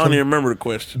don't even remember the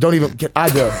question. Don't even. I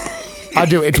do. I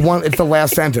do. It's the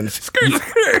last sentence.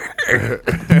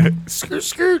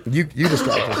 skirt. You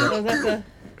describe it.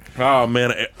 Oh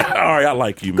man, all right, I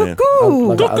like you, man.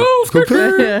 Cuckoo.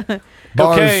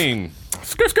 Cocaine.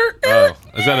 Skirt. Oh,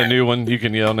 is that a new one? You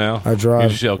can yell now. I You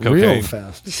drive just yell real cocaine.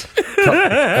 fast. We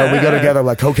go together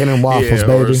like cocaine and waffles,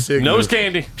 or baby. signals. Nose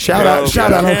candy. Shout out,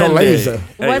 Uncle Candy. Laser.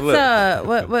 Hey,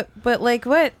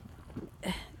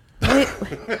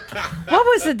 what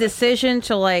was the decision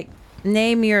to like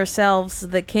name yourselves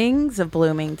the kings of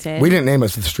Bloomington? We didn't name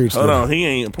us the streets. Hold though. on, he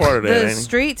ain't part of that. the ain't he?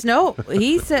 streets. No,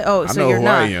 he said. Oh, I so know you're who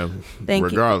not. I am. Thank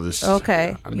regardless. you.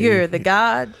 Okay, I mean- you're the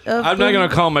god of. I'm not gonna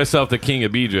call myself the king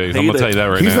of BJs. I'm gonna tell you that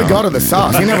right He's now. the god of the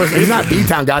sauce. He's not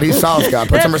B-Town God. He's sauce God.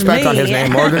 Put some That's respect on me. his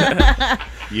name, Morgan.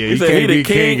 Yeah, He you said he can't the be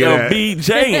king of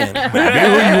BJing. Be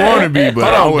who you want to be, but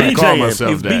I Hold on, wouldn't call BJing.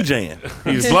 myself He's that. BJing.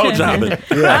 He's blowjobbing.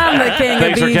 I'm the king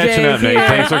Thanks of for BJs. catching up, Nate. here.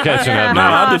 Thanks for catching up. No,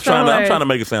 I'm just Don't trying. I'm worry. trying to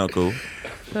make it sound cool.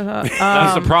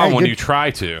 That's the problem Hey, when good- you try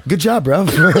to. Good job, bro.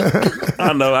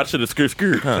 I know. I should have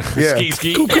skirt, huh? Yeah.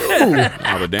 Ski. Oh, but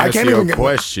I that's can't your even get-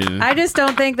 question. I just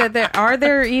don't think that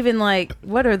there even like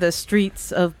what are the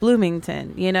streets of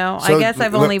Bloomington? You know, So, I guess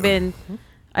I've look- only been.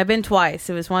 I've been twice.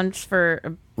 It was once for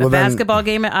a Well, then- basketball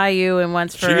game at IU and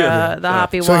once for She is, the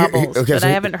Hoppy So he- Wobbles. okay, but so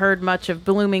I he- haven't heard much of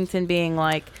Bloomington being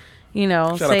like, you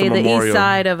know, Shout out say to the east Memorial.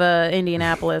 side of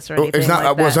Indianapolis or anything It's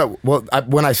not. like that.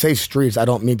 When I say streets, I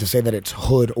don't mean to say that it's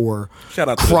hood or Shout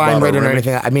out to the crime bottle rate or Remy.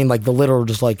 anything. I mean like the literal,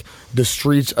 just like the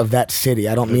streets of that city.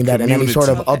 I don't mean that in any sort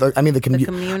of community. other. I mean the community.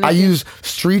 community. I use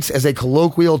streets as a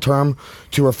colloquial term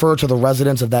to refer to the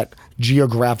residents of that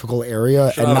geographical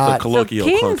area, Shout and out to not.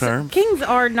 colloquial terms. Kings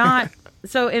are not.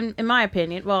 So in my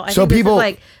opinion, well, I So think this people- is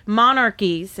like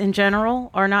monarchies in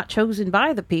general are not chosen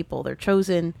by the people; they're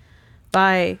chosen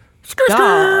by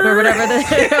God or whatever the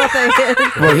hell they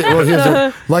is. Well,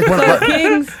 here's like when So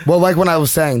kings. like when I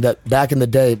was saying that back in the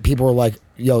day, people were like,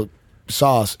 "Yo,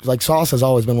 Sauce." Like Sauce has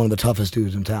always been one of the toughest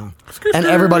dudes in town, and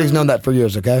everybody's known that for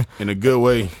years. Okay, In a good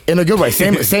way. in a good way.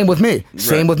 Same with me.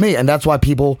 Same with me, and that's why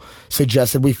people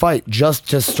suggested we fight just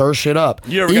to stir shit up.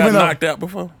 You ever Even got though- knocked out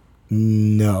before?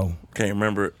 No. Can't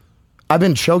remember it. I've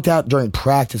been choked out during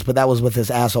practice, but that was with this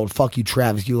asshole. Fuck you,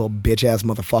 Travis, you little bitch ass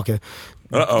motherfucker.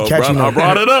 Uh-oh, Catching I it.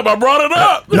 brought it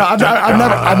up. No,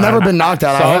 I've never been knocked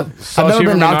out. I've never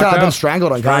been knocked out. I've been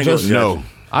strangled unconscious. Strangled. No.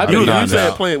 I've You been knocked said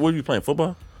out. playing, what were you playing,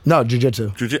 football? No,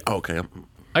 jiu-jitsu. Jiu-jitsu? Okay.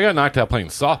 I got knocked out playing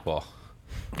softball.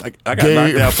 I got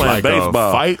knocked out playing Like baseball.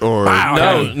 a fight or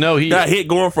Wow. No, he got hit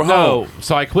going for No, home.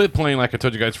 so I quit playing like I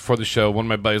told you guys before the show. One of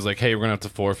my buddies like, hey, we're gonna have to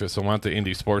forfeit, so I went to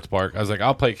Indy Sports Park. I was like,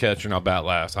 I'll play catcher and I'll bat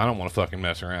last. I don't want to fucking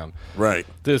mess around. Right.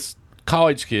 This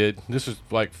college kid, this was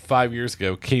like 5 years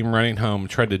ago, came running home,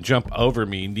 tried to jump over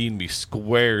me, kneed me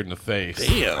square in the face.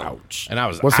 Damn. And I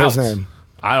was What's out. his name?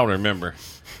 I don't remember.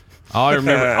 All I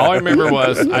remember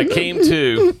was I came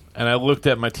to and I looked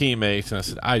at my teammates and I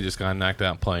said, I just got knocked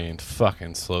out playing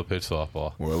fucking slow pitch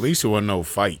softball. Well, at least it wasn't no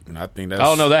fight. And I think that's.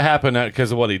 Oh no, that happened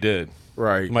because of what he did.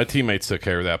 Right. My teammates took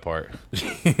care of that part. I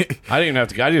didn't even have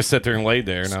to. I just sat there and laid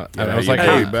there, and I was you like,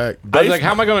 paid how, back. I was like,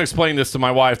 how am I going to explain this to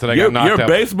my wife that I got Your knocked out?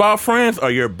 baseball friends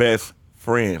are your best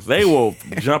friends. They will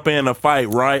jump in a fight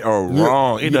right or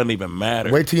wrong. It doesn't even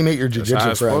matter. Wait till you meet your That's how jiu-jitsu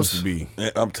it's supposed to friends.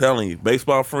 be. I'm telling you,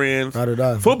 baseball friends, Ride or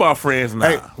die. football friends, nah.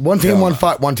 Hey, one team, one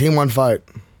fight. One team, one fight.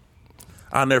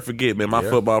 I'll never forget, man. My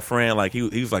football friend, like he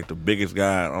was like the biggest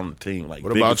guy on the team. Like,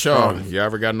 What biggest, about y'all? strongest. You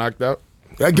ever got knocked out?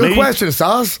 Good Me? question,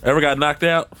 Sauce. Ever got knocked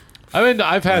out?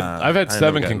 I've had I ain't 7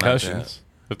 never got knocked concussions,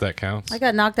 if that counts. I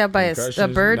got knocked out by a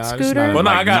Concussions? bird Nah, it's scooter. not Well, no,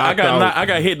 Like I got knocked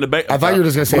out. hit in the back. I thought you were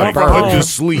just gonna say Going a for bird. home. Or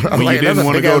just sleep when Like, you didn't that's a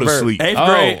want to big go ass to bird. sleep.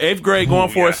 Eighth grade, going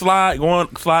for a slide,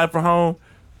 slide for home.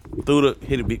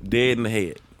 Hit it dead in the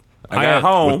head. I got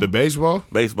home. With the baseball?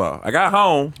 Baseball. I got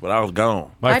home, but I was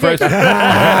gone. My I did- freshman.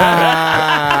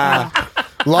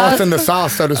 Lost in the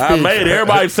sauce, so to speak. I made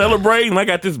everybody celebrating. I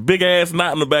got this big ass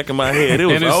knot in the back of my head. It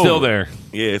was And it's over. still there.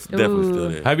 Yeah, it's definitely still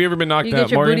there. Have you ever been knocked You out,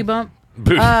 get your Morgan? booty bump?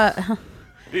 Booty.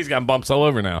 He's got bumps all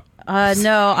over now. No, I think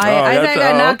I that's-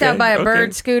 got knocked okay, out by a okay.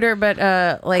 bird scooter, but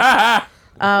What?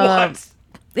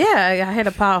 yeah, I hit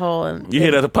a pothole. And You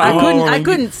hit at a pothole. I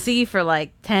couldn't see for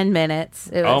like 10 minutes.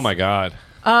 It was, Oh my God.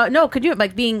 No, could you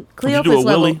like being Did you do a Cleopas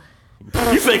level? willy?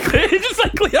 You say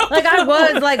Cleo? Like I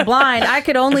was like blind. I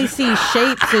could only see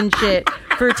shapes and shit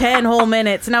for 10 whole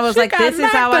minutes, and I was like, "This is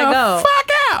how I go." Fuck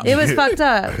out. It was fucked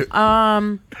up.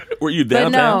 Were you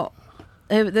But downtown?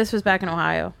 no, this was back in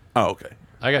Ohio. Oh, okay.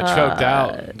 I got choked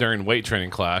out during weight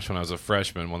training class when I was a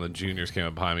freshman. One of the juniors came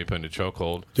up behind me, put in a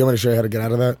chokehold. Do you want me to show you how to get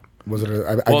out of that? Was it? Well,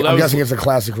 I'm that was- guessing it's a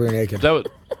classic rear naked. That was,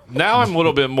 now I'm a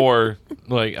little bit more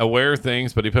like aware of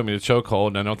things, but he put me in a chokehold,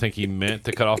 and I don't think he meant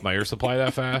to cut off my air supply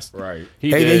that fast. Right.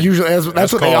 He They did. usually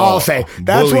that's what they all called say.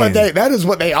 That's what bullying. that is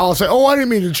what they all say. Oh, I didn't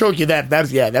mean to choke you. That's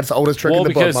the oldest trick Well, in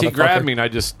the book. because he motherfucker. grabbed me and I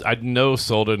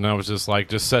no-sold it, and I was just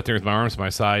sat there with my arms to my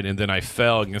side, and then I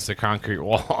fell against the concrete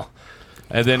wall.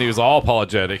 And then he was all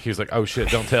apologetic. He was like, "Oh shit,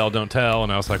 don't tell."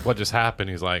 And I was like, "What just happened?"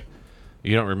 He's like,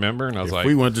 "You don't remember?" And I was If like,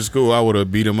 we went to school, I would have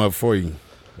beat him up for you.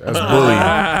 That's bullying.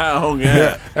 Oh,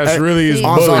 yeah. That's really his See,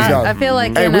 awesome. bullying. I feel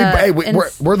like Hey, in,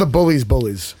 we're the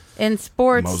bullies. in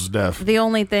sports, Most def. the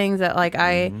only things that like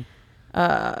I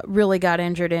really got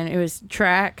injured in, it was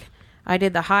track. I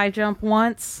did the high jump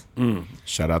once.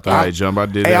 Shout out to high jump. I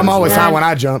did. Hey, that I'm as always well. high when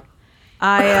I jump.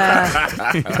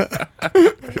 I,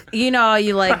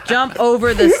 you like jump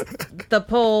over the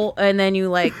pole, and then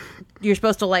you're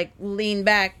supposed to like lean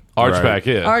back, "Arch Right. back,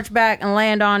 yeah." arch back, and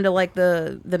land onto like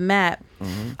the mat.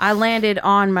 I landed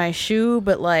on my shoe,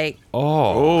 but like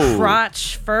Oh,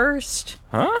 crotch first.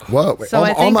 What? So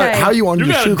I think how are you on You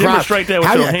your gotta shoe crotch? demonstrate that with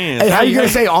how your you, hands. Hey, how How you you- gonna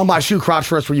say on my shoe crotch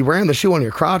first? Were you wearing the shoe on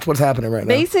your crotch? What's happening right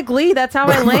now? Basically, that's how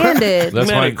I landed. that's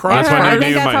Man, my it cracked. that's my I new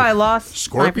think name. that's how I lost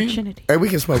Scorpion? my virginity. Hey, we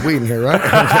can smoke weed in here, right?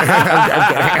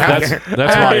 That's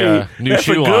my new That's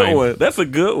shoe a good line. one. That's a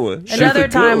good one. Another That's a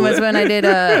good time one. was when I did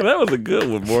That was a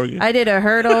good one, Morgan. I did a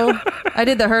hurdle. I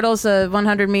did the hurdles,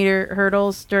 100-meter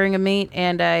hurdles during a meet,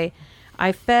 and I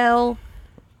fell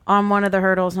on one of the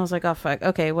hurdles, and I was like, oh, fuck.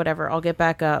 Okay, whatever. I'll get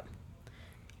back up.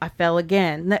 I fell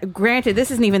again. Granted, this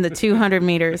isn't even the 200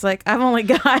 meters. Like, I've only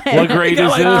got... What grade is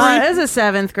this? It was a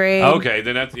 7th grade. Okay,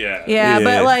 then that's yeah. Yeah, Yeah.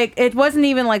 but, like, it wasn't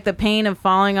even, like, the pain of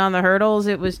falling on the hurdles.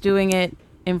 It was doing it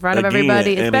in front of Again,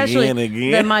 everybody. and Especially again, and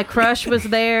again. that my crush was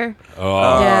there.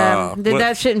 Oh, Yeah, did what-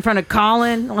 that shit in front of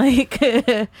Colin. Like,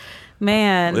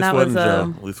 man, This that wasn't was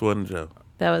Joe. This wasn't Joe.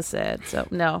 that was sad. So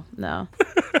no.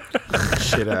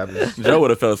 Shit happens. Joe would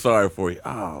have felt sorry for you.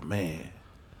 Oh man,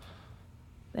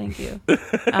 Thank you. you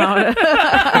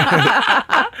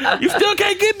still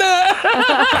can't get none.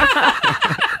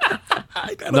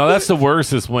 no, that's the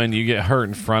worst. Is when you get hurt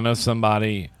in front of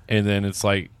somebody, and then it's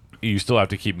like you still have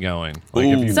to keep going. Like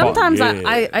if Ooh. you fall, Sometimes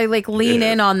yeah. I like lean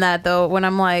in on that though when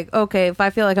I'm like, okay, if I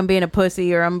feel like I'm being a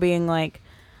pussy or I'm being like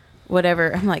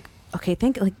whatever, I'm like, okay,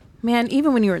 think like, man,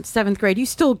 even when you were in 7th grade, you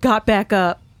still got back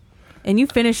up and you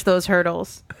finished those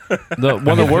hurdles. one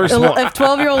of the worst. If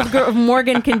 12-year-old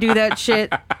Morgan can do that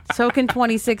shit, so can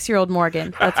 26-year-old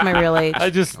Morgan. That's my real age. I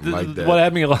just like that. what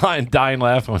had me dying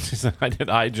laughing when she said I did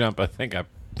high jump. I think I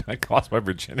lost my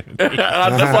virginity. That's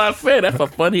why I said that's a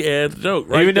funny ass joke.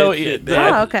 Right? Even though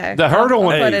Oh, okay. the hurdle I'll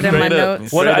one. put it in my straight up.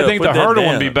 notes. What Straight I up, think put the that hurdle would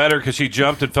down. be better because she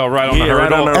jumped and fell right on the Yeah,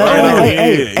 right hurdle. on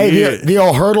the- Hey, Yeah. the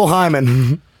old hurdle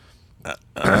hymen.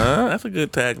 That's a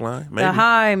good tagline. Maybe. The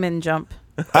Hyman jump.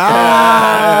 What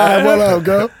up,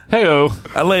 go? Hey-o.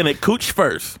 I landed cooch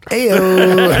first.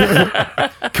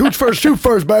 Ayo. Cooch first, shoot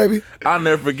first, baby. I'll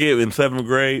never forget in 7th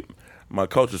grade, my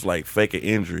coach was like fake an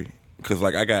injury because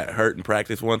like I got hurt in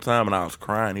practice one time and I was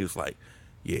crying. He was like,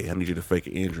 "Yeah, I need you to fake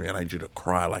an injury and I need you to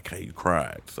cry like how you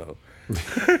cried." So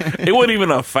it wasn't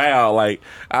even a foul. Like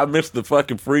I missed the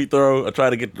fucking free throw. I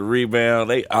tried to get the rebound.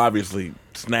 They obviously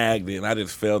snagged it and I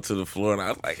just fell to the floor and I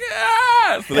was like,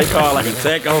 "Yeah!" So they called like a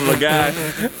tech on the guy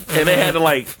and they had to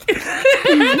like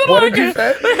What did you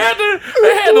say? they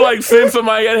had to like send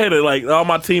somebody. I had to like all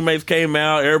my teammates came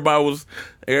out. Everybody's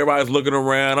looking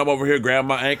around. I'm over here grabbing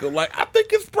my ankle like I think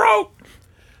it's broke.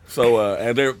 So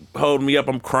and they're holding me up.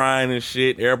 I'm crying and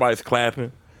shit. Everybody's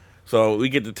clapping. So we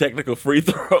get the technical free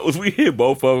throws. We hit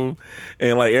both of them,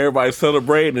 and like everybody's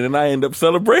celebrating. And then I end up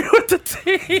celebrating with the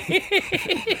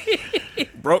team.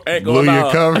 Broke ankle. Blew and your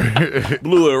all. cover.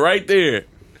 Blew it right there.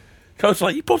 Coach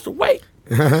like, you supposed to wait.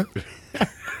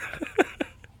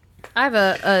 I have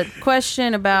a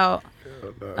question about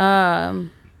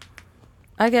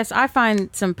I guess I find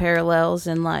some parallels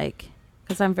in like,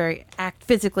 because I'm very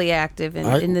physically active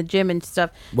in the gym and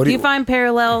stuff. Do you find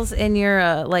parallels in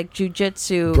your like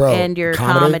jujitsu and your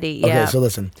comedy? Yeah. Okay, so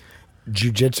listen.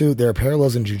 Jiu-jitsu, there are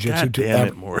parallels in jiu-jitsu God damn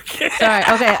it, Morgan. Sorry,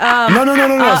 okay.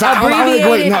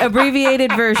 No.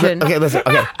 Abbreviated version. Okay, listen.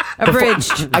 Okay,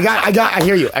 abridged. I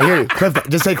hear you.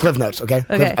 Just say cliff notes. Okay.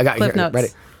 Okay. Cliff notes. Ready.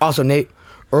 Also, Nate.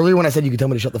 Earlier when I said you could tell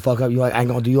me to shut the fuck up, you like I ain't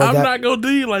gonna do you like that. I'm not gonna do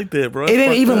you like that, bro. It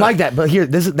ain't even like that. But here,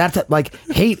 that's like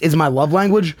hate is my love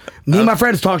language. Me and my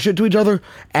friends talk shit to each other,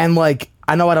 and like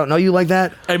I know I don't know you like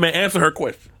that. Hey man, answer her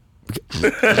question.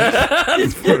 I'm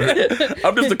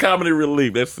just a comedy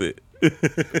relief. That's it.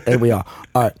 And we are.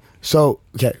 All right. So,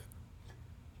 okay.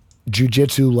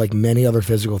 Jiu-jitsu, like many other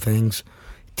physical things,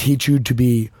 teach you to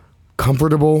be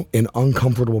comfortable in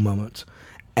uncomfortable moments.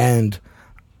 And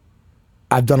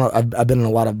I've been in a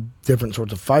lot of different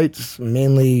sorts of fights,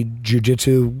 mainly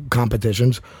jiu-jitsu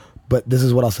competitions, but this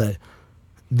is what I'll say.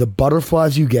 The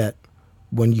butterflies you get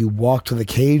when you walk to the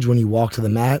cage, when you walk to the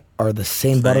mat, are the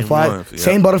same butterflies.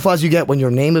 Same butterflies you get when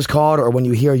your name is called or when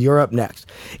you hear you're up next.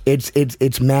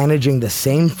 It's managing the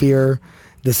same fear,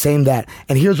 the same that.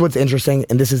 And here's what's interesting,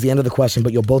 and this is the end of the question,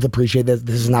 but you'll both appreciate this.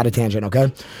 This is not a tangent,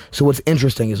 okay? So what's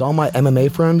interesting is all my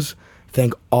MMA friends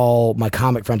think all my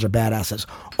comic friends are badasses.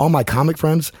 All my comic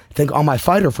friends think all my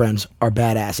fighter friends are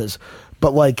badasses.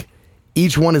 But like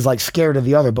each one is like scared of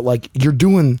the other, but like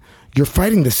you're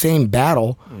fighting the same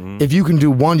battle. Mm-hmm. If you can do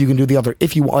one, you can do the other.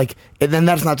 If you like, and then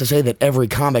that's not to say that every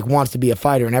comic wants to be a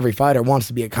fighter and every fighter wants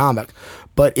to be a comic.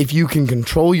 But if you can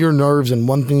control your nerves in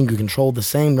one thing, you can control the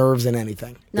same nerves in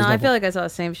anything. No, I feel like I saw the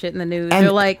same shit in the news.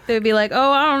 They'd be like,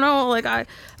 oh, I don't know, like I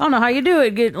don't know how you do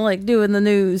it, doing the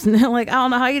news, and they're like, I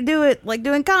don't know how you do it, like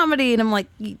doing comedy, and I'm like,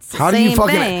 it's the same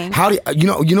thing. How do you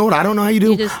know what I don't know how you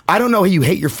do? I don't know how you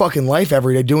hate your fucking life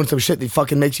every day doing some shit that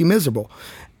fucking makes you miserable.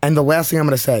 And the last thing I'm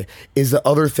going to say is the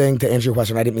other thing to answer your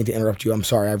question. I didn't mean to interrupt you. I'm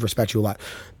sorry. I respect you a lot.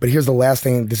 But here's the last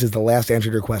thing. This is the last answer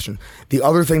to your question. The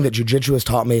other thing that jiu-jitsu has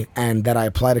taught me and that I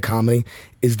apply to comedy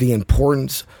is the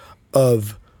importance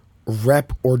of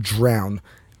rep or drown.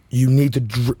 You need to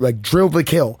drill to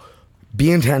kill. Be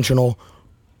intentional.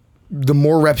 The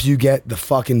more reps you get, the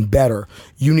fucking better.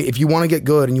 If you want to get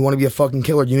good and you want to be a fucking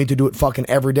killer, you need to do it fucking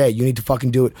every day. You need to fucking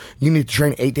do it. You need to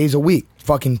train 8 days a week,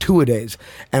 fucking 2-a-days.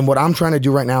 And what I'm trying to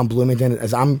do right now in Bloomington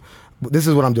is this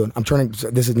is what I'm doing. I'm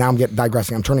getting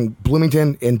digressing. I'm turning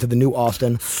Bloomington into the new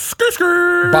Austin.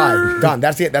 Bye. Done.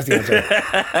 That's it. That's the answer.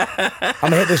 I'm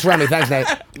gonna hit this Remy. Thanks, Nate.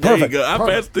 Perfect. There you go. I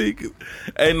passed the.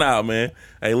 Hey, nah, man.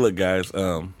 Hey, look, guys.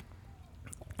 Sauce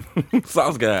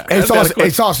guy. Hey,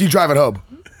 Sauce. You drive it home.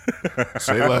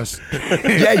 Say less.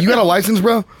 Yeah, you got a license,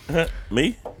 bro?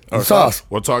 Me? Or Sauce?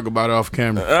 We'll talk about it off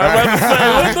camera. I'm about to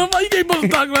say, what the fuck? You ain't supposed to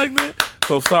talk like that.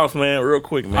 So, Sauce, man, real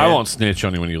quick, man. I won't snitch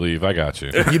on you when you leave. I got you.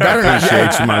 You better not.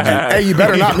 Hey, you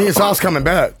better not. Me and Sauce coming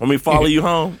back. Want me to follow you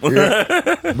home?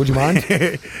 Yeah. Would you mind?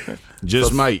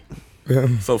 Just might.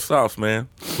 So, Sauce, man.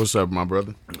 What's up, my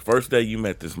brother? First day you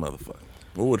met this motherfucker.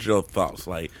 What was your thoughts?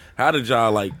 Like, how did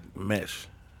y'all, like, mesh?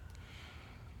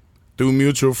 Through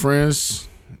mutual friends.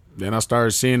 Then I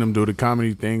started seeing him do the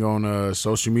comedy thing on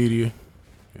social media.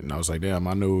 And I was like, damn,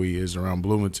 I know who he is around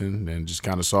Bloomington. And just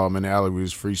kind of saw him in the alley. We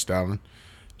was freestyling.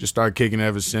 Just started kicking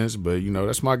ever since. But,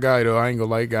 that's my guy, though. I ain't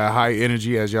gonna lie. Got high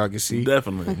energy, as y'all can see.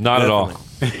 Definitely. Not at all.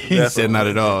 He said not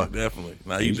at all. Definitely.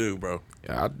 Now you do, bro.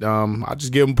 Yeah, I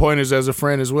just give him pointers as a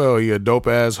friend as well. He a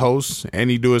dope-ass host. And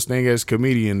he do his thing as a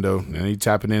comedian, though. And he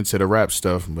tapping into the rap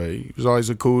stuff. But he was always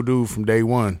a cool dude from day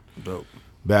one. Dope.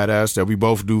 Badass that we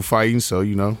both do fighting, so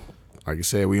like I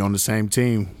said, we on the same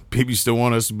team. People still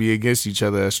want us to be against each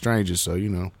other as strangers, so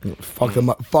fuck them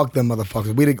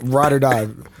motherfuckers. We the ride or die.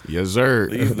 Yes, sir.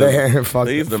 He's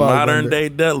the modern day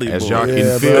Dudley as boy. y'all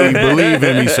can feel, you believe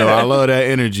in me, so I love that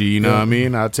energy. You know what I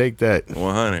mean? I'll take that.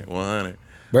 100.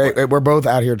 We're both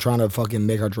out here trying to fucking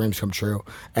make our dreams come true,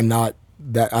 and not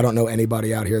that I don't know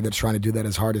anybody out here that's trying to do that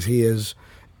as hard as he is.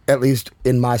 At least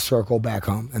in my circle back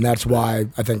home. And that's why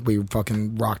I think we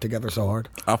fucking rock together so hard.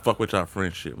 I fuck with y'all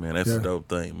friendship, man. That's a dope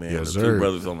thing, man. Yes, the sir. two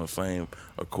brothers on the same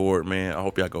accord, man. I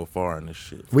hope y'all go far in this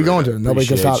shit. We going to. Nobody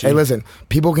can stop. Hey, listen,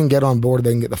 people can get on board.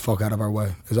 They can get the fuck out of our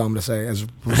way, is all I'm going to say. As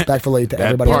respectfully to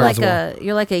everybody else.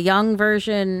 You're like a young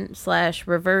version /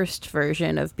 reversed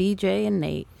version of BJ and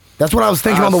Nate. That's what I was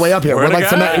thinking on the way up here. We're like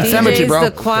symmetry, bro.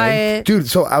 The quiet. Dude,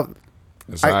 so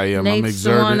As I am. I'm Nate's the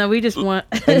one exerted. that we just want.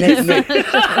 I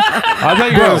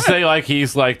thought you were going to say like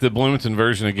he's like the Bloomington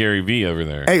version of Gary Vee over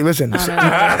there. Hey, listen.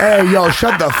 Hey, yo,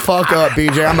 shut the fuck up,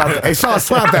 BJ. I'm about to. Hey,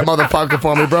 slap that motherfucker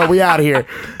for me, bro. We out of here.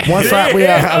 One slap, we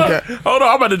out. Okay. Hold on,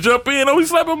 I'm about to jump in. Don't be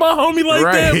slapping my homie like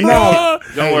Right. that, bro. No.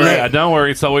 Don't worry. Don't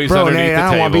worry. It's always Bro, underneath Nate, the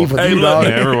I don't want table. beef with Hey, you, look. dog.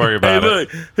 Never worry Hey, about it. look,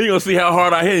 he gonna see how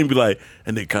hard I hit and be like,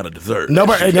 and they kind of deserve.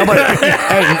 Nobody's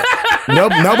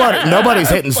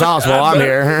hitting sauce while I'm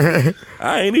here.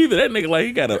 I ain't either. That nigga like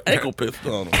he got an ankle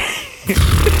pistol on him.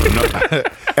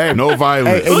 No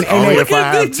violence. Hey, Only hey, if I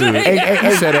have to.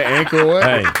 You said an ankle. What?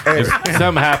 Hey, if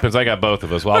something happens, I got both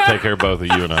of us. Well, I'll take care of both of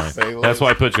you and I. That's why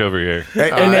I put you over here.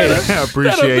 I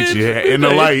appreciate you in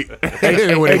the light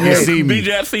when they can see me.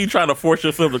 BJ, I see you trying to force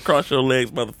yourself to cross your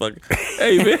legs, motherfucker.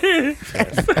 Hey, man.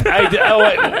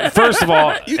 Wait, first of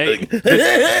all, hey,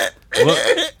 look,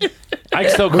 I can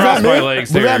still cross my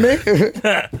legs Was there.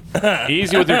 that me?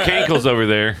 Easy with your cankles over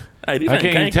there. Hey, these I ain't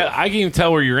can't even cankles. tell. I can even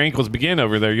tell where your ankles begin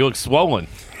over there. You look swollen.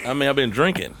 I mean, I've been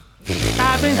drinking.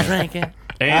 I've been drinking.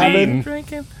 And eating.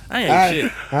 Drinking. I ain't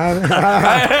shit.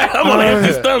 I'm on an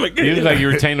empty stomach. You look like you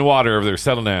retained water over there.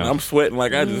 Settle down. I'm sweating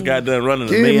like I just got done running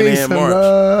a Give me million some march.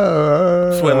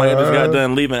 love. Sweating like I just got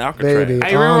done leaving Alcatraz. Baby.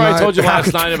 Hey, remember All I told you night.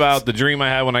 last night about the dream I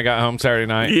had when I got home Saturday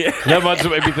night? Yeah. That much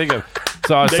made me think of.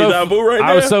 So I was Deja vu right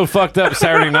I was now? so fucked up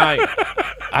Saturday night.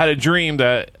 I had a dream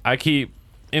that I keep.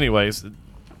 Anyways,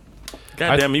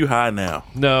 God damn, you high now.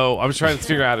 no, I was trying to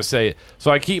figure out how to say it.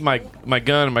 So I keep my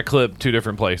gun and my clip two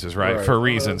different places, right, for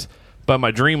reasons. But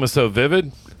my dream was so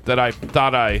vivid that I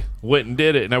thought I went and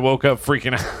did it, and I woke up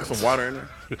freaking out. Some water in there.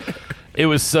 It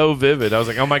was so vivid. I was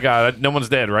like, oh my God, no one's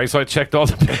dead, right? So I checked all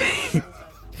the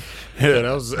Yeah,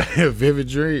 that was a vivid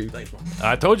dream.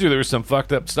 I told you there was some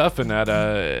fucked up stuff in that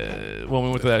when we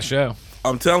went to that show.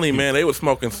 I'm telling you, man, they was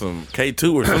smoking some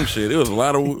K2 or some shit. It was a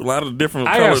lot of different.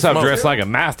 I gotta colored stop smoke. dressed like a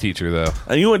math teacher, though.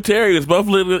 And you and Terry was both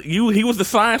little. He was the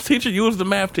science teacher. You was the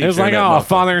math teacher. It was like, in that oh, motherfucker.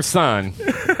 father and son.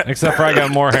 Except for I got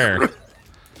more hair.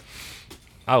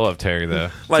 I love Terry, though.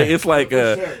 Like it's like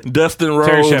Dustin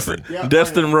Terry Rhodes, Shepard.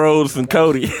 Dustin Rhodes and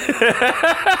Cody.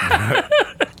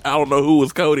 I don't know who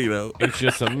was Cody though. It's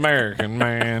just American,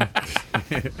 man.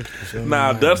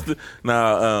 Nah, Dustin.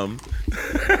 Nah,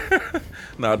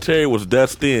 nah, Terry was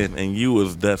Dustin and you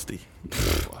was Dusty.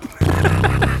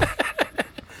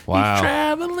 Wow.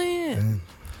 Traveling.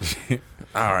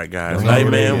 All right, guys. know Hey,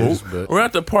 what man, it is, but- we're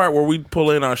at the part where we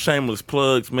pull in our shameless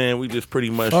plugs, man. We just pretty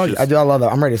much. Oh, just, I love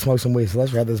that. I'm ready to smoke some weed, so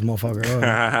let's wrap this motherfucker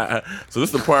up. So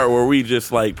this is the part where we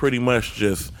just like pretty much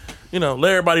just let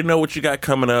everybody know what you got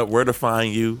coming up, where to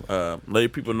find you,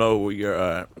 let people know your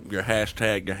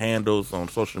hashtag, your handles on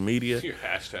social media. Your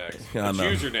hashtags. I know.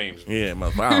 Use your names. Yeah,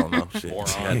 I don't know shit.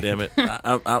 God damn it!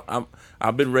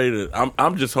 I've been ready to.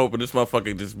 I'm just hoping this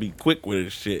motherfucker just be quick with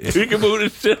his shit. If he can move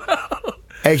this shit out.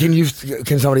 Hey,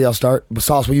 can somebody else start?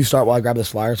 Sauce, will you start while I grab this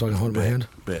flyer so I can hold it in my hand?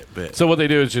 Bet. So what they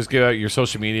do is just give out your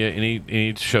social media,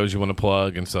 any shows you want to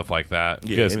plug and stuff like that.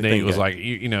 Yeah, Because anything Nate was that- like,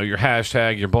 your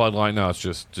hashtag, your bloodline. No, it's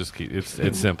just keep, it's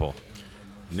simple.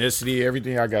 Ethnicity,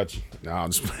 everything. I got you. Nah,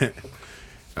 I'm just playing.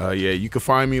 Yeah, you can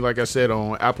find me, like I said,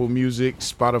 on Apple Music,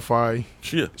 Spotify,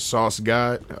 Shit. Sauce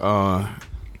God.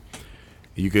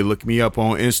 You can look me up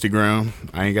on Instagram.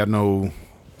 I ain't got no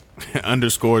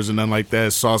underscores or nothing like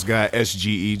that. Sauce God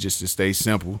SGE, just to stay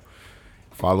simple.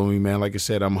 Follow me, man. Like I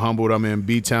said, I'm humbled. I'm in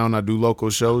B-Town. I do local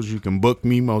shows. You can book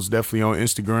me most definitely on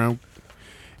Instagram.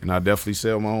 And I definitely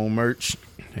sell my own merch.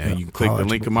 And you can click the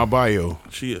link in my bio.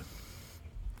 Shit.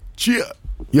 Cheer.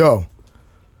 Yo.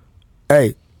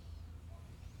 Hey.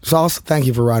 Sauce, thank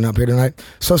you for riding up here tonight.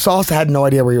 So Sauce had no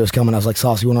idea where he was coming. I was like,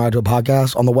 Sauce, you want to ride to a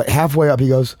podcast? On the way, halfway up, he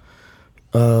goes,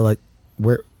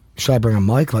 where should I bring a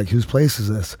mic? Like, whose place is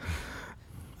this?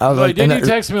 I was Like, didn't and you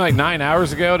text me like 9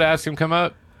 hours ago to ask him to come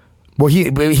up? well, he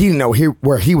didn't know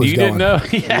where he was You going. didn't know?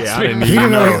 He asked Yeah, I me. didn't He even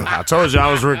didn't know. know. I told you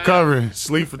I was recovering.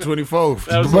 Sleep for 24th.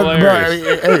 That was But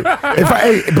hilarious.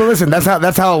 but listen, that's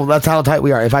how tight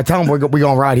we are. If I tell him we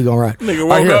gonna ride, he gonna ride. Nigga All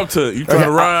woke here. up to it. You trying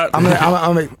to ride? I'm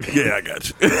gonna Yeah, I got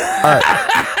you.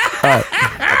 I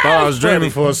thought I was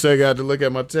dreaming for a second. I had to look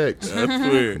at my text. That's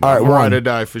weird. all right. I'm ride One, or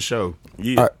die for sure.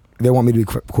 Yeah. all right, they want me to be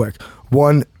quick.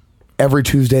 One, every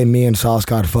Tuesday, me and Sauce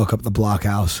God fuck up the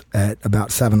Blockhouse at about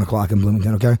 7:00 in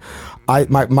Bloomington. Okay,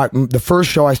 the first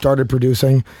show I started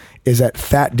producing is at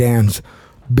Fat Dan's.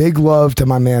 Big love to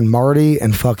my man Marty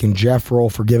and fucking Jeff Roll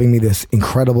for giving me this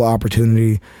incredible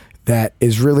opportunity. That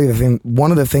is really the thing.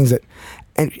 One of the things that.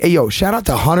 And hey, yo, shout out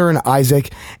to Hunter and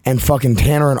Isaac and fucking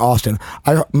Tanner and Austin.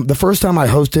 The first time I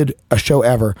hosted a show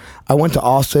ever, I went to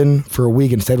Austin for a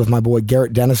week and stayed with my boy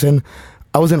Garrett Dennison.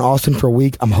 I was in Austin for a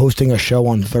week. I'm hosting a show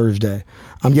on Thursday.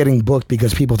 I'm getting booked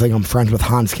because people think I'm friends with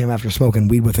Hans Kim after smoking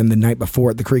weed with him the night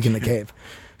before at the Creek in the Cave.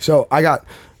 So I got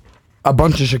a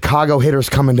bunch of Chicago hitters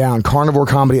coming down. Carnivore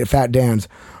Comedy at Fat Dan's.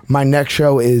 My next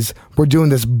show is, we're doing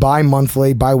this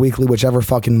bi-monthly, bi-weekly, whichever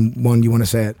fucking one you want to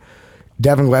say it.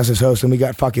 Devin Glass is hosting. We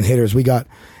got fucking hitters. We got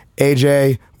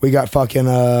AJ. We got fucking,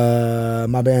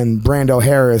 my band, Brando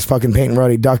Harris, fucking Peyton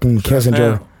Ruddy, Duncan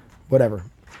Kissinger, whatever.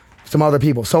 Some other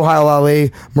people. Sohail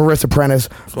Ali, Marissa Prentice,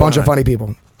 bunch of funny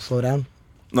people. Slow down?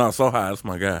 No, so high. That's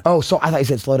my guy. Oh, so I thought you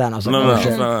said slow down. I was like, No.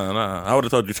 shit. I would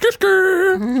have told you,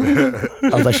 skr.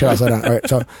 I was like, shit, I'll slow down. All right,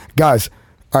 so, guys,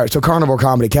 so Carnivore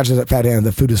Comedy, catch us at Fat Dan.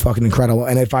 The food is fucking incredible.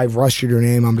 And if I rushed your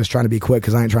name, I'm just trying to be quick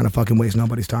because I ain't trying to fucking waste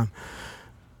nobody's time.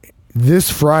 This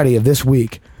Friday of this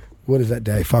week, what is that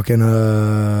day? Fucking,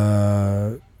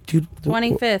 dude.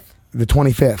 25th. The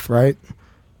 25th, right?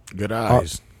 Good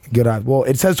eyes. Good eyes. Well,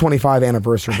 it says 25th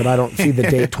anniversary, but I don't see the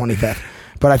date 25th.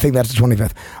 But I think that's the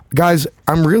 25th. Guys,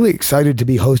 I'm really excited to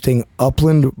be hosting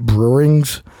Upland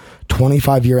Brewing's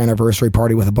 25-year anniversary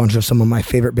party with a bunch of some of my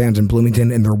favorite bands in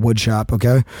Bloomington in their wood shop,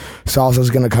 okay? Salsa's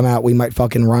going to come out. We might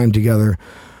fucking rhyme together.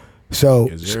 So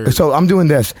I'm doing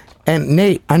this. And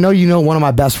Nate, I know you know one of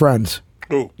my best friends.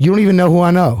 Who? You don't even know who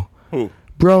I know. Who?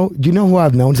 Bro, do you know who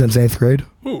I've known since 8th grade?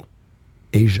 Who?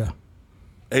 Asia.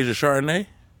 Asia Chardonnay?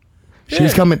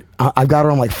 She's coming. I've got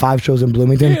her on like 5 shows in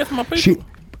Bloomington. Yeah, that's my people.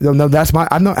 No, that's my.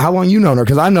 I've known. How long you known her?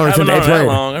 Because I've known her since 8th grade.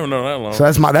 I haven't known that long. So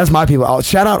that's my people.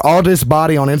 Shout out all this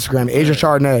body on Instagram. Asia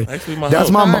Chardonnay. Actually, my That's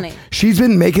hoe. my. She's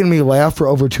been making me laugh for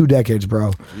over 2 decades,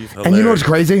 bro. And you know what's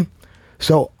crazy?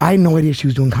 So I had no idea she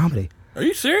was doing comedy. Are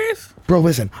you serious? Bro,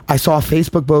 listen. I saw a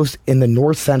Facebook post in the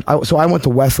North Central. So I went to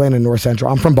Westland and North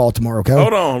Central. I'm from Baltimore, okay?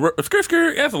 Hold on.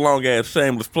 Skr. That's a long ass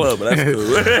shameless plug, but that's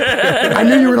cool. I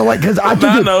knew you were gonna like because I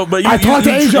know, but I talked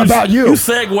to Asia about you. You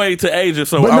segue to Asia,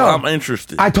 so I'm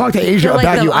interested. I talked to Asia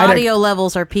about the you. Audio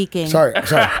levels are peaking. Sorry.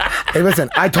 Hey, listen.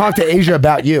 I talked to Asia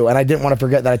about you, and I didn't want to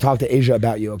forget that I talked to Asia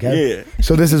about you. Okay. Yeah.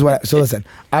 So this is what. So listen.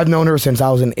 I've known her since I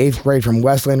was in 8th grade from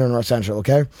Westland and North Central.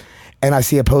 Okay. And I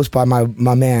see a post by my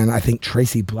man, I think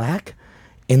Tracy Black,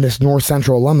 in this North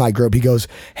Central alumni group. He goes,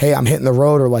 "Hey, I'm hitting the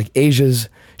road," or like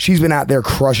she's been out there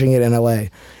crushing it in LA.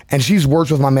 And she's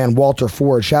worked with my man Walter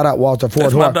Ford. Shout out Walter Ford.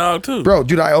 That's my dog too. Bro,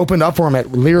 dude, I opened up for him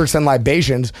at Lyrics and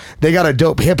Libations. They got a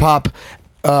dope hip hop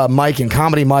mic and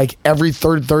comedy mic every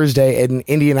third Thursday in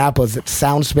Indianapolis at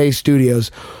Sound Space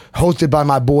Studios, hosted by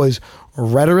my boys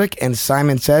Rhetoric and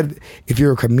Simon Said. If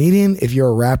you're a comedian, if you're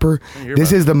a rapper,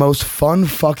 this is the most fun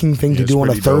fucking thing to do on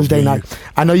a Thursday night.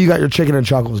 I know you got your chicken and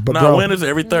chuckles, but bro, when is it?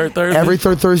 Every third Thursday? Every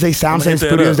third Thursday, Sound Space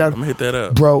Studios down. I'm gonna hit that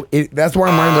up. Bro, that's why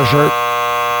I'm wearing the shirt.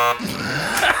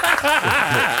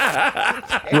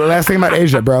 Well, last thing about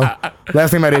Asia, bro.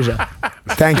 Last thing about Asia.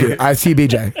 Thank you. I see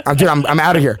BJ. I'm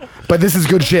out of here. But this is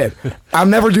good shit. I'll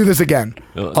never do this again.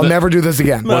 I'll never do this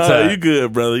again. What's that? You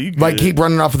good, brother. You good. Like, keep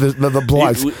running off of the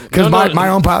plugs. Because my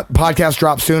own podcast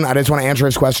drops soon. I just want to answer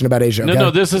his question about Asia. Okay?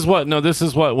 No, this is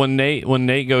what when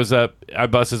Nate goes up, I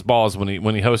bust his balls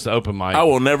when he hosts the open mic. I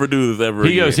will never do this ever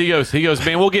again. He goes,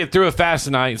 man, we'll get through it fast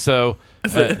tonight, so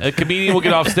a comedian will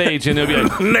get off stage and they'll be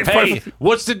like, hey,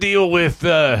 what's the deal with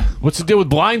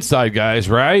Blindside, guys,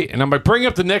 right? And I'm like, bring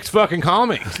up the next fucking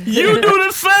comic. You do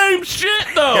the same shit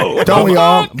though. Don't we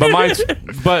all? But mine's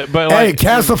but hey, like,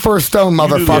 cast the first stone,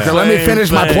 motherfucker. Let me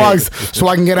finish my plugs so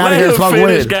I can get out of here and smoke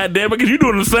weed. Goddamn, because you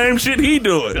doing the same shit he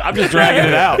doing. I'm just dragging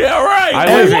it out. Yeah, right. I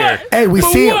live here.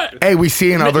 Hey, we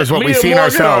see in others what we see in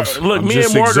ourselves. Me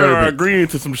and Morgan are agreeing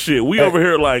to some shit. We over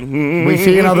here like we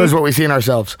see in others what we see in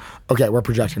ourselves. Okay, we're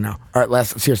projecting now. All right,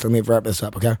 seriously, let me wrap this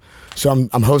up, okay? So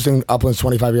I'm hosting Upland's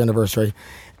 25-year anniversary.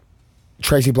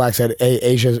 Tracy Black said, hey,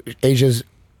 Asia's,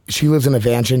 she lives in a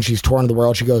mansion. She's touring the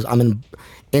world. She goes, I'm in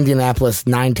Indianapolis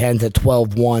 9/10 to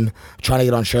 12/1 trying to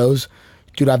get on shows.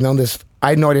 Dude, I've known this. I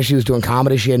had no idea she was doing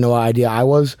comedy. She had no idea I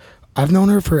was. I've known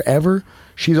her forever.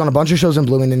 She's on a bunch of shows in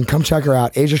Bloomington. Come check her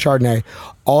out. Asia Chardonnay.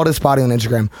 All this body on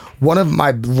Instagram. One of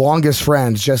my longest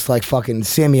friends, just like fucking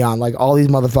Simeon, like all these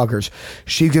motherfuckers.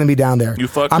 She's going to be down there. You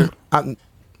fucked her?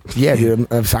 Yeah, dude.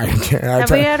 I'm sorry. Have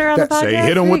we had her on the podcast? Say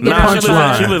hit him with the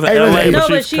punchline. She lives in LA, No,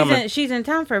 but but she's in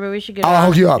town for it, but we should get her I'll on.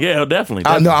 hook you up. Yeah, definitely.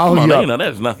 I'll hook you up. You know,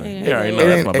 that's nothing. You already know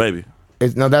that's my baby.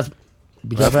 That's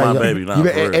That's my baby.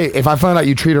 Hey, if I find out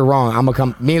you treat her wrong, I'm gonna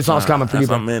come. Me and Sauce coming for you.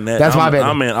 That's my baby.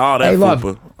 I'm in all that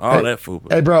fupa. All that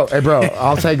fupa. Hey, bro.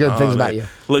 I'll say good things about you.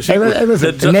 Look,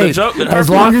 listen, Nate. As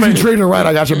long as you treat her right,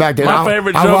 I got your back. Dude. My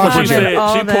favorite joke when she said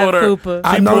she poured her.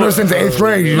 I've known her since 8th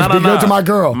grade. You just be good to my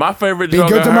girl. My favorite joke.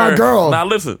 Be good to my girl. Now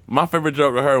listen, my favorite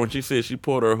joke of her when she said she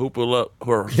poured her hooper up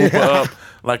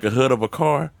like a hood of a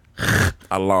car.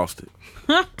 I lost it.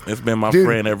 It's been my Dude,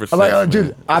 friend ever since. I'm like,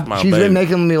 dude, man. It's my she's baby. been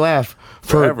making me laugh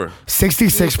for Forever.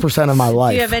 66% of my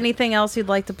life. Do you have anything else you'd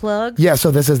like to plug? Yeah,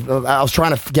 so this is. I was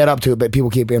trying to get up to it, but people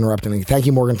keep interrupting me. Thank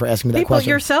you, Morgan, for asking me that People question.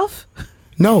 yourself?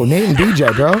 No, Nate and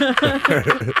BJ, bro.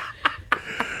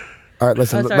 All right,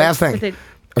 listen. Oh, sorry. Last thing.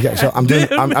 Okay, so I'm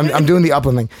doing the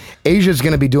Upland thing. Asia's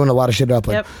going to be doing a lot of shit at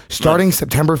Upland. Yep. Starting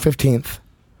September 15th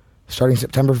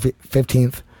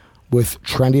with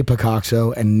Trendy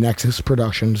Picasso and Nexus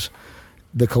Productions.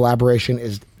 The collaboration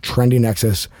is Trendy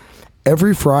Nexus.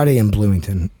 Every Friday in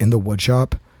Bloomington in the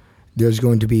Woodshop, there's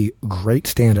going to be great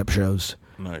stand-up shows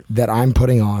that I'm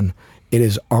putting on. It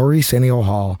is Arsenio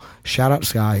Hall. Shout out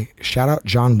Sky. Shout out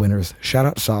John Winters. Shout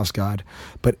out Sauce God.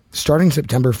 But starting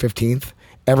September 15th,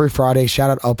 every Friday, shout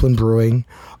out Upland Brewing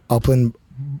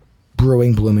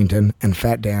Bloomington, and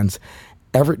Fat Dan's.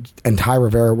 And Ty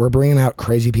Rivera. We're bringing out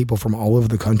crazy people from all over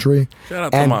the country. Shout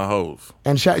out to my hoes.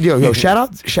 And shout out.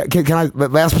 Can I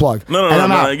last plug?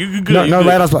 No, you good. No,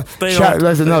 last plug. Stay on.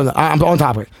 Listen, no, I'm on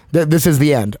topic. This is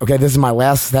the end. Okay, this is my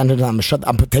last sentence. I'm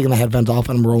taking the headphones off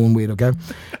and I'm rolling weed. Okay.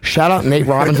 Shout out Nate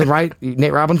Robinson, right?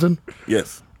 Nate Robinson.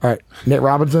 Yes. All right, Nate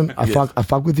Robinson. I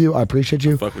fuck with you. I appreciate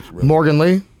you. Fuck with you, bro. Morgan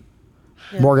Lee.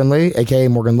 Yeah. Morgan Lee, aka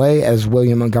Morgan Lay, as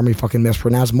William Montgomery fucking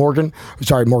mispronounced. Morgan.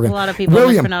 A lot of people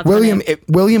mispronounce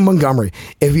William Montgomery.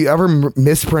 If you ever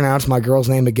mispronounce my girl's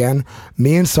name again,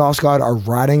 me and Sauce God are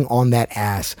riding on that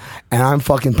ass, and I'm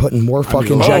fucking putting more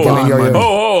fucking jack in your.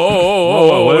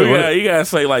 You gotta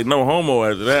say like no homo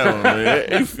after that one. Man.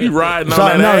 If you riding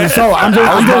on that ass. So I'm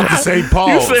about to say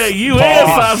pause. You said you and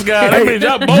Sauce God. That means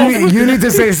y'all both. You need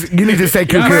to say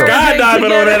cuckoo. Skydiving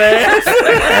on that ass.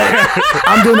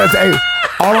 I'm doing that. Hey.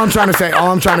 All I'm trying to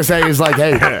say is like,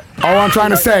 hey,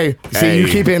 you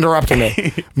keep interrupting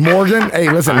me. Morgan,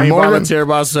 hey, listen, I ain't Morgan. volunteer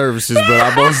about services, but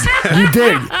I both. You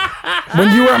did.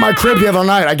 When you were at my crib the other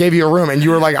night, I gave you a room, and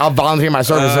you were like, I'll volunteer my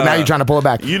service, and now you're trying to pull it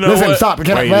back. You know listen, what? stop. Let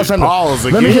me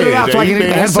get it out so I can get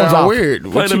the headphones off. Weird.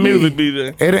 Play the music,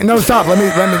 BJ. No, stop.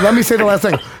 Let me say the last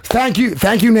thing. Thank you,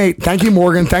 Nate. Thank you,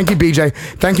 Morgan. Thank you, BJ.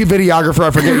 Thank you, videographer. I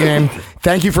forget your name.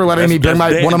 Thank you for letting me bring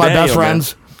one of my best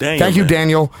friends. Thank you,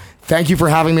 Daniel. Thank you for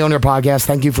having me on your podcast.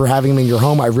 Thank you for having me in your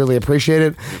home. I really appreciate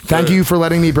it. Thank you for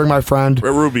letting me bring my friend.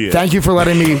 Rubia. Thank you for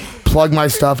letting me plug my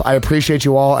stuff. I appreciate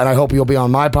you all, and I hope you'll be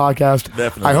on my podcast.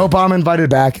 Definitely. I hope I'm invited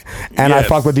back, and I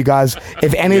fuck with you guys.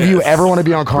 If any of you ever want to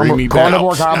be on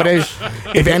Carnivore Comedy,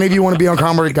 if any of you want to be on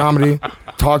Carnivore Comedy,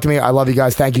 talk to me. I love you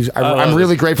guys. Thank you. I'm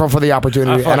really grateful for the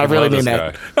opportunity, and I really mean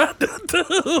that.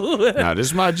 Nah, this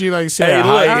is my G. Like you said, Hey, high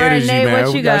all right, energy, Nate, man.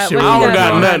 what We you got got? shit What I you don't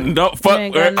got going on? nothing. Don't fuck.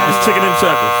 ain't got It's chicken and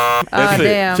chuckles. That's it.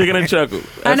 Damn. Chicken and chuckles.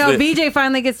 I know That's it. BJ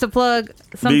finally gets to plug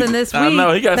something this week. I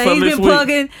know, he got that something he's this been week.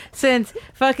 plugging since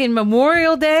fucking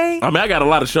Memorial Day. I mean, I got a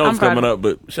lot of shows I'm proud coming of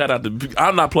up, but shout out to.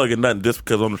 I'm not plugging nothing just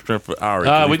because I'm the strength for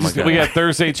our. We got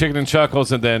Thursday Chicken and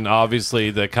Chuckles, and then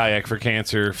obviously the Kayak for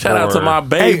Cancer. Shout out to my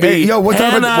baby. Hey, yo, what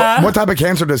type of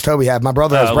cancer does Toby have? My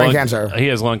brother has brain cancer. He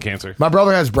has lung cancer. My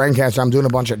brother has brain cancer. I'm doing a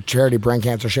bunch of charity brain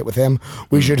cancer shit with him.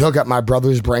 We should hook up my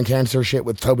brother's brain cancer shit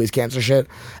with Toby's cancer shit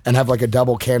and have like a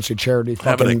double cancer charity.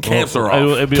 Having a cancer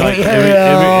off. It'd be like it'd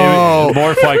be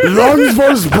morph like lungs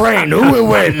versus brain. Who will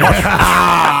win?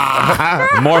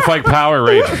 morph like Power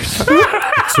Rangers.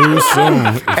 too soon.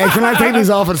 Hey, can I take these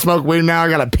off and smoke weed now? I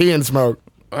gotta pee and smoke.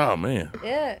 Oh man.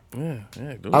 Yeah.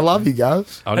 I love you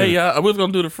guys. Hey, I was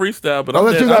gonna do the freestyle, but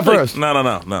let's do that first.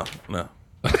 No.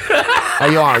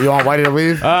 Hey, you want Whitey to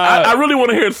leave? I really want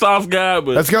to hear Sauce God,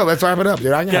 but Let's go. Let's wrap it up,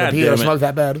 dude. I gotta God pee damn or it. smoke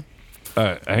that bad.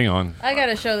 Hang on. I got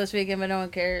a show this weekend, but no one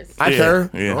cares. I care.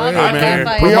 Yeah. I'll be Hey, at man.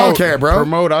 Lafayette. We all care, bro.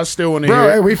 Promote. I still want to Bro,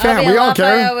 hear. hey, we I'll fan. be We at all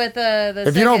Lafayette care. with the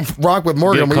If you don't rock with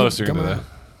Morgan, Get we closer come into on. that.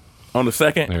 On the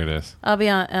second, There it is. I'll be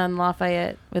on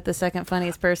Lafayette with the second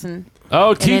funniest person.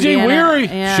 Oh, in TJ Indiana. Weary.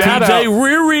 Yeah. Shout TJ out.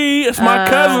 Riri, it's my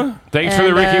cousin. Thanks for the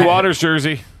and, Ricky Waters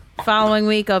jersey. Following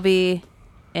week, I'll be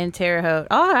in Terre Haute.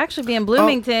 I'll actually be in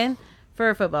Bloomington for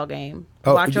a football game.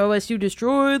 Watch OSU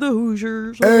destroy the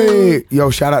Hoosiers. Hey,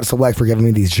 yo, shout out to Select for giving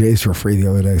me these J's for free the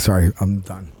other day. Sorry, I'm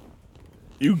done.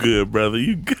 You good, brother?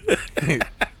 You good?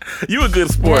 You a good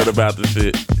sport about the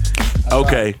shit.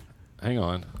 Okay. Hang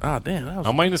on. Oh damn. That was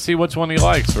I'm waiting to see which one he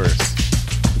likes first.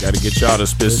 Got to get y'all to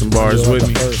spit some bars with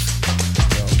me.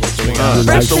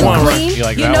 that's the one. Clean. You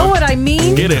like You that know one? what I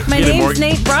mean? Get it. My Get it, name's Morgan.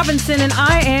 Nate Robinson, and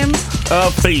I am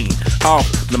a fiend off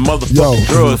the motherfucking Yo.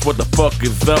 drugs. What the fuck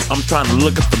is up? I'm trying to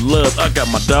look for love. I got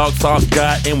my dog Sauce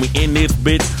God, and we in this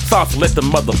bitch. Sauce, let the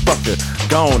motherfucker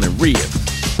go on and rip.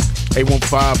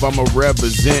 815, I'm a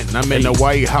represent. I'm in the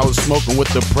White House smoking with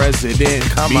the president.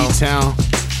 Come on. B-Town,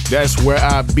 that's where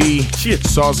I be. Shit.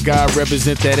 Sauce guy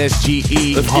represent that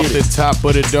SGE. Let's Off get the it. top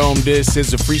of the dome, this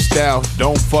is a freestyle.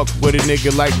 Don't fuck with a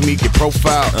nigga like me, get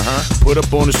profile. Put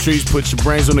up on the streets, put your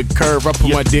brains on the curve. I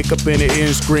put my dick up in the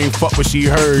end, scream, fuck what she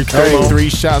heard. 33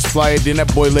 shots flyer, then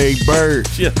that boy laid bird.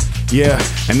 Yeah,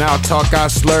 and now talk I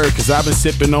slur, cause I've been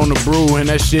sipping on the brew, and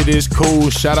that shit is cool.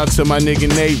 Shout out to my nigga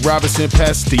Nate Robinson,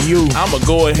 pass it to you. I'ma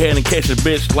go ahead and catch a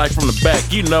bitch like from the back.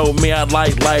 You know me, I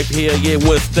like life here, yeah,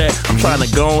 what's that? I'm trying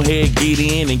to go ahead, get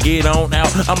in and get on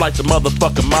out. I'm like the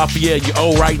motherfucking mafia, you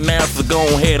owe right now, so go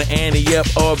ahead and ante up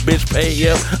or bitch pay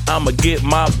up. I'ma get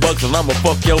my bucks and I'ma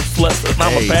fuck your sluts, and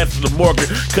I'ma pass it to Morgan,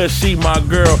 cause she my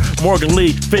girl. Morgan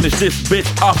Lee, finish this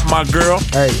bitch off, my girl.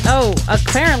 Hey. Oh,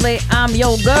 apparently I'm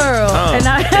your girl. And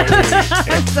I'm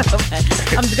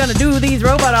just gonna do these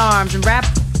robot arms and rap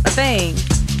a thing.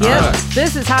 Yep.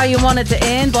 This is how you want it to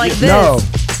end, like this. No.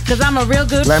 Cause I'm a real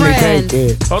good Let me friend.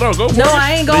 take it. Hold on, go for No, it.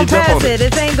 I ain't gonna Then jump pass on it.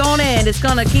 This ain't gonna end. It's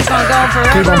gonna keep on going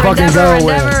forever. Keep on fucking endeavor,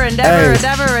 going.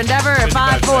 endeavor, and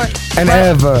 5, 4. And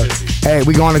ever. Hey,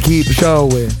 we gonna keep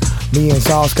showing. Me and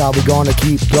Sauce Guy, we gonna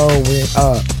keep blowing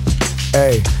up.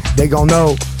 Hey, they gon'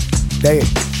 know.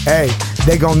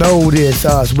 They gon' know this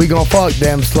us. We gon' fuck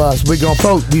them sluts. We gon'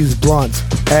 fuck these blunts.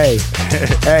 Hey,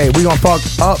 we gon' fuck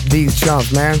up these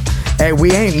chumps, man. Hey,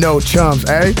 we ain't no chumps,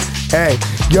 hey,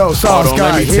 yo, Sauce Hold on,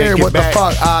 let Guy, me take hear it what back. the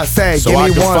fuck I say. So Give I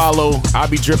me can one. follow. I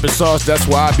be dripping sauce, that's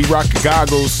why I be rocking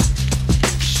goggles.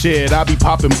 Shit, I be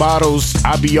popping bottles.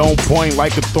 I be on point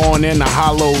like a thorn in a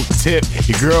hollow tip.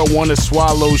 Your girl wanna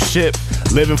swallow shit.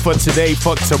 Living for today,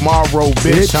 fuck tomorrow,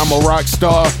 bitch. I'm a rock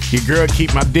star. Your girl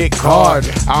keep my dick hard.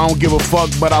 I don't give a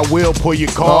fuck, but I will pull your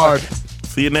card.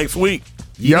 See you next week.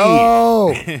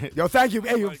 Yo, thank you.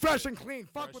 Hey, you're fresh and clean.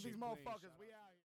 Fuck with these motherfuckers.